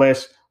 on my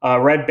list.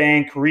 Red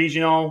Bank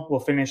Regional will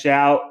finish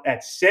out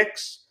at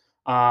 6.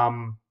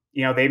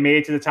 They made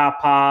it to the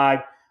top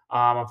pod.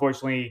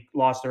 Unfortunately,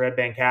 lost to Red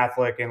Bank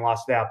Catholic and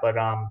lost out, but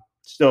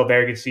still a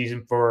very good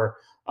season for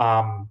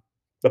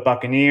the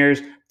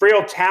Buccaneers.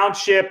 Freehold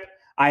Township,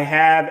 I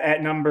have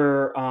at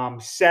number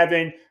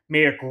 7,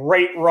 made a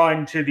great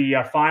run to the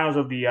finals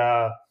of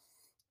the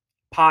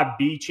Pod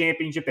B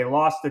championship. They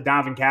lost to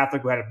Donovan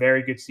Catholic, who had a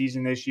very good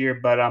season this year.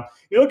 But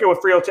you look at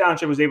what Freehold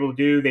Township was able to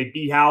do. They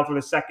beat Howell for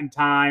the second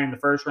time in the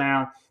first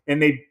round. Then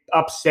they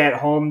upset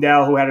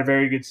Homedale, who had a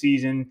very good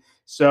season.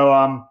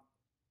 So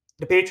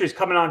the Patriots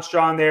coming on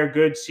strong there.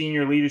 Good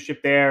senior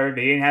leadership there.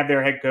 They didn't have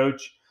their head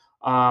coach,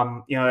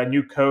 a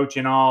new coach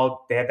and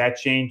all. They had that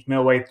changed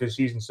midway through the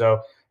season.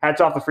 So hats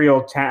off to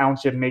Freehold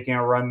Township making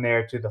a run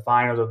there to the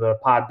finals of the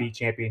Pod B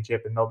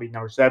championship, and they'll be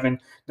number 7.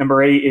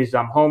 Number 8 is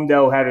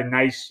Homedale, had a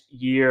nice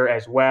year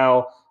as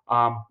well.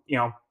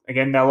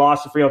 Again, that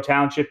loss to Freehold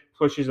Township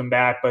pushes them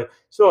back, but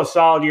still a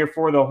solid year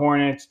for the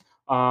Hornets.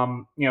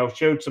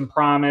 Showed some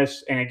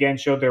promise, and again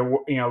showed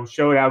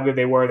how good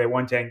they were. They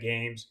won 10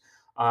 games.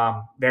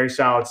 Very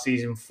solid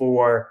season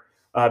for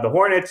the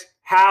Hornets.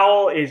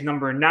 Howell is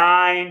number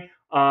 9.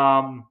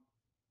 And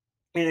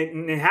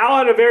Howell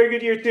had a very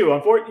good year too.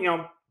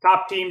 Unfortunately,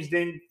 top teams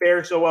didn't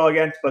fare so well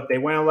against, but they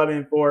went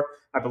 11-4.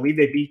 I believe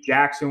they beat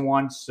Jackson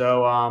once.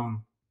 So,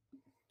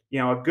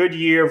 a good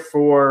year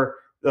for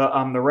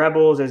the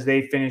Rebels as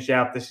they finish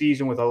out the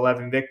season with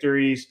 11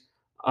 victories.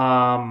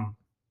 And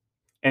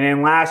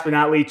then last but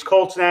not least,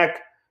 Colts Neck.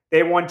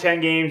 They won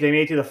 10 games. They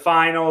made it to the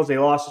finals. They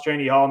lost to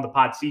Trinity Hall in the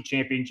Pod C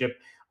championship.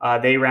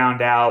 They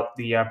round out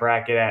the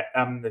bracket at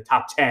the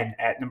top 10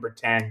 at number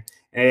 10, and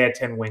they had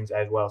 10 wins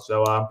as well.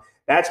 So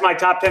that's my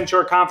top 10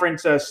 short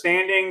conference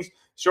standings.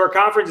 Short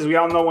conference, as we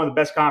all know, one of the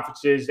best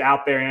conferences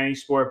out there in any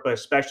sport, but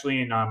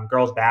especially in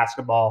girls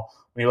basketball.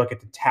 When you look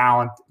at the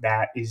talent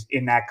that is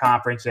in that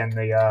conference and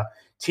the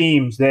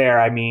teams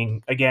there, I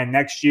mean, again,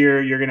 next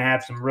year you're going to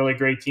have some really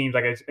great teams.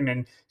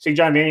 St.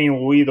 John Vianney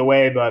will lead the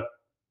way, but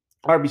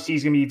RBC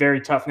is going to be very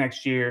tough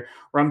next year.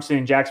 Rumson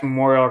and Jackson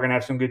Memorial are going to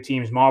have some good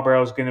teams.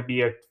 Marlboro is going to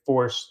be a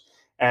force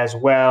as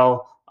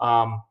well.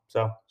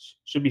 So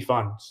should be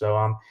fun.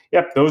 So,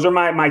 those are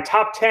my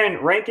top 10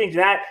 rankings.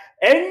 That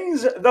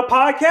ends the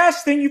podcast.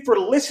 Thank you for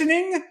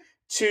listening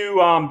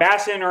to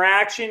Bassin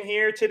Interaction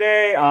here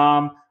today.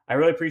 I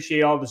really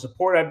appreciate all the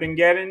support I've been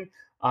getting.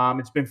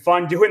 It's been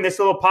fun doing this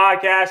little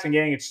podcast and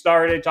getting it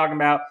started, talking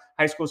about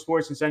high school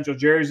sports in Central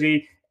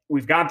Jersey.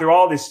 We've gone through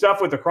all this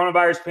stuff with the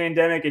coronavirus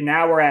pandemic, and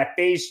now we're at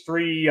phase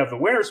 3 of the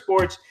winter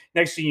sports.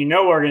 Next thing you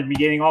know, we're going to be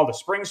getting all the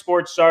spring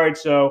sports started.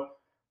 So,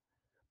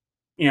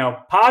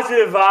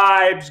 positive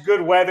vibes,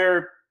 good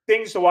weather,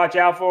 things to watch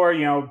out for.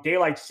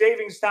 Daylight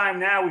savings time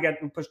now.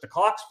 We pushed the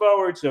clocks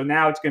forward, so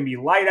now it's going to be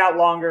light out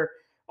longer.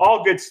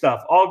 All good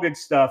stuff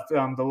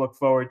to look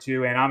forward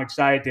to, and I'm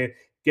excited to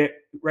get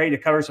ready to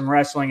cover some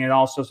wrestling and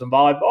also some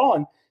volleyball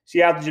and see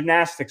how the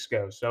gymnastics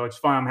goes. So it's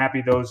fun. I'm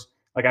happy those,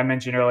 like I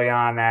mentioned early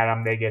on,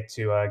 that they get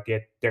to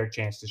get their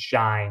chance to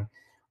shine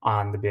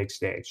on the big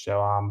stage.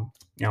 So,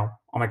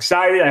 I'm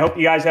excited. I hope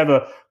you guys have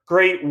a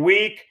great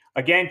week.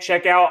 Again,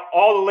 check out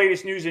all the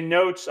latest news and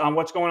notes on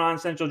what's going on in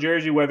Central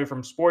Jersey, whether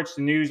from sports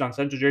to news on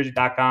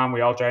centraljersey.com. We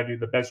all try to do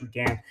the best we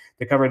can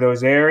to cover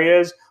those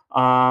areas.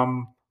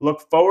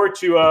 Look forward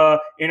to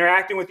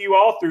interacting with you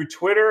all through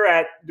Twitter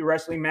at the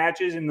wrestling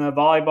matches and the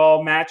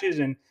volleyball matches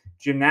and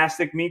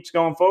gymnastic meets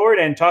going forward,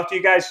 and talk to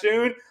you guys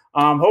soon.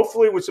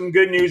 Hopefully with some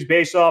good news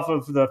based off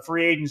of the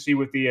free agency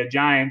with the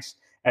Giants,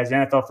 as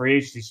NFL free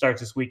agency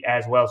starts this week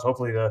as well. So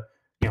hopefully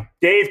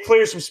Dave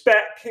clears some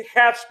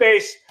cap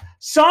space.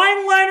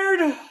 Sign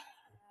Leonard.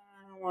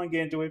 I don't want to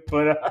get into it,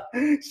 but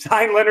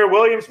sign Leonard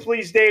Williams,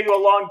 please, Dave, to a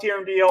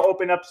long-term deal.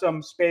 Open up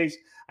some space.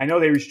 I know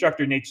they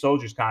restructured Nate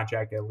Soldier's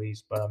contract at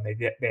least, but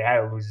they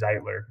had to lose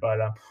Zeitler. But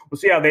we'll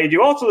see how they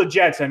do. Also, the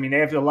Jets. I mean, they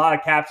have a lot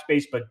of cap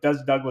space, but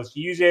does Douglas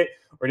use it,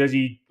 or does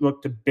he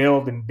look to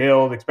build,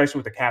 especially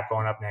with the cap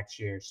going up next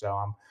year?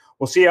 So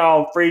we'll see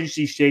how free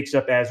agency shakes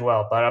up as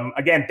well. But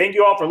again, thank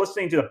you all for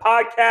listening to the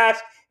podcast,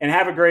 and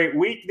have a great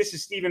week. This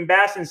is Stephen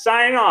Bassin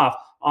signing off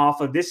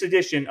of this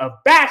edition of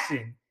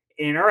Bassin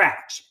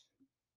Interaction.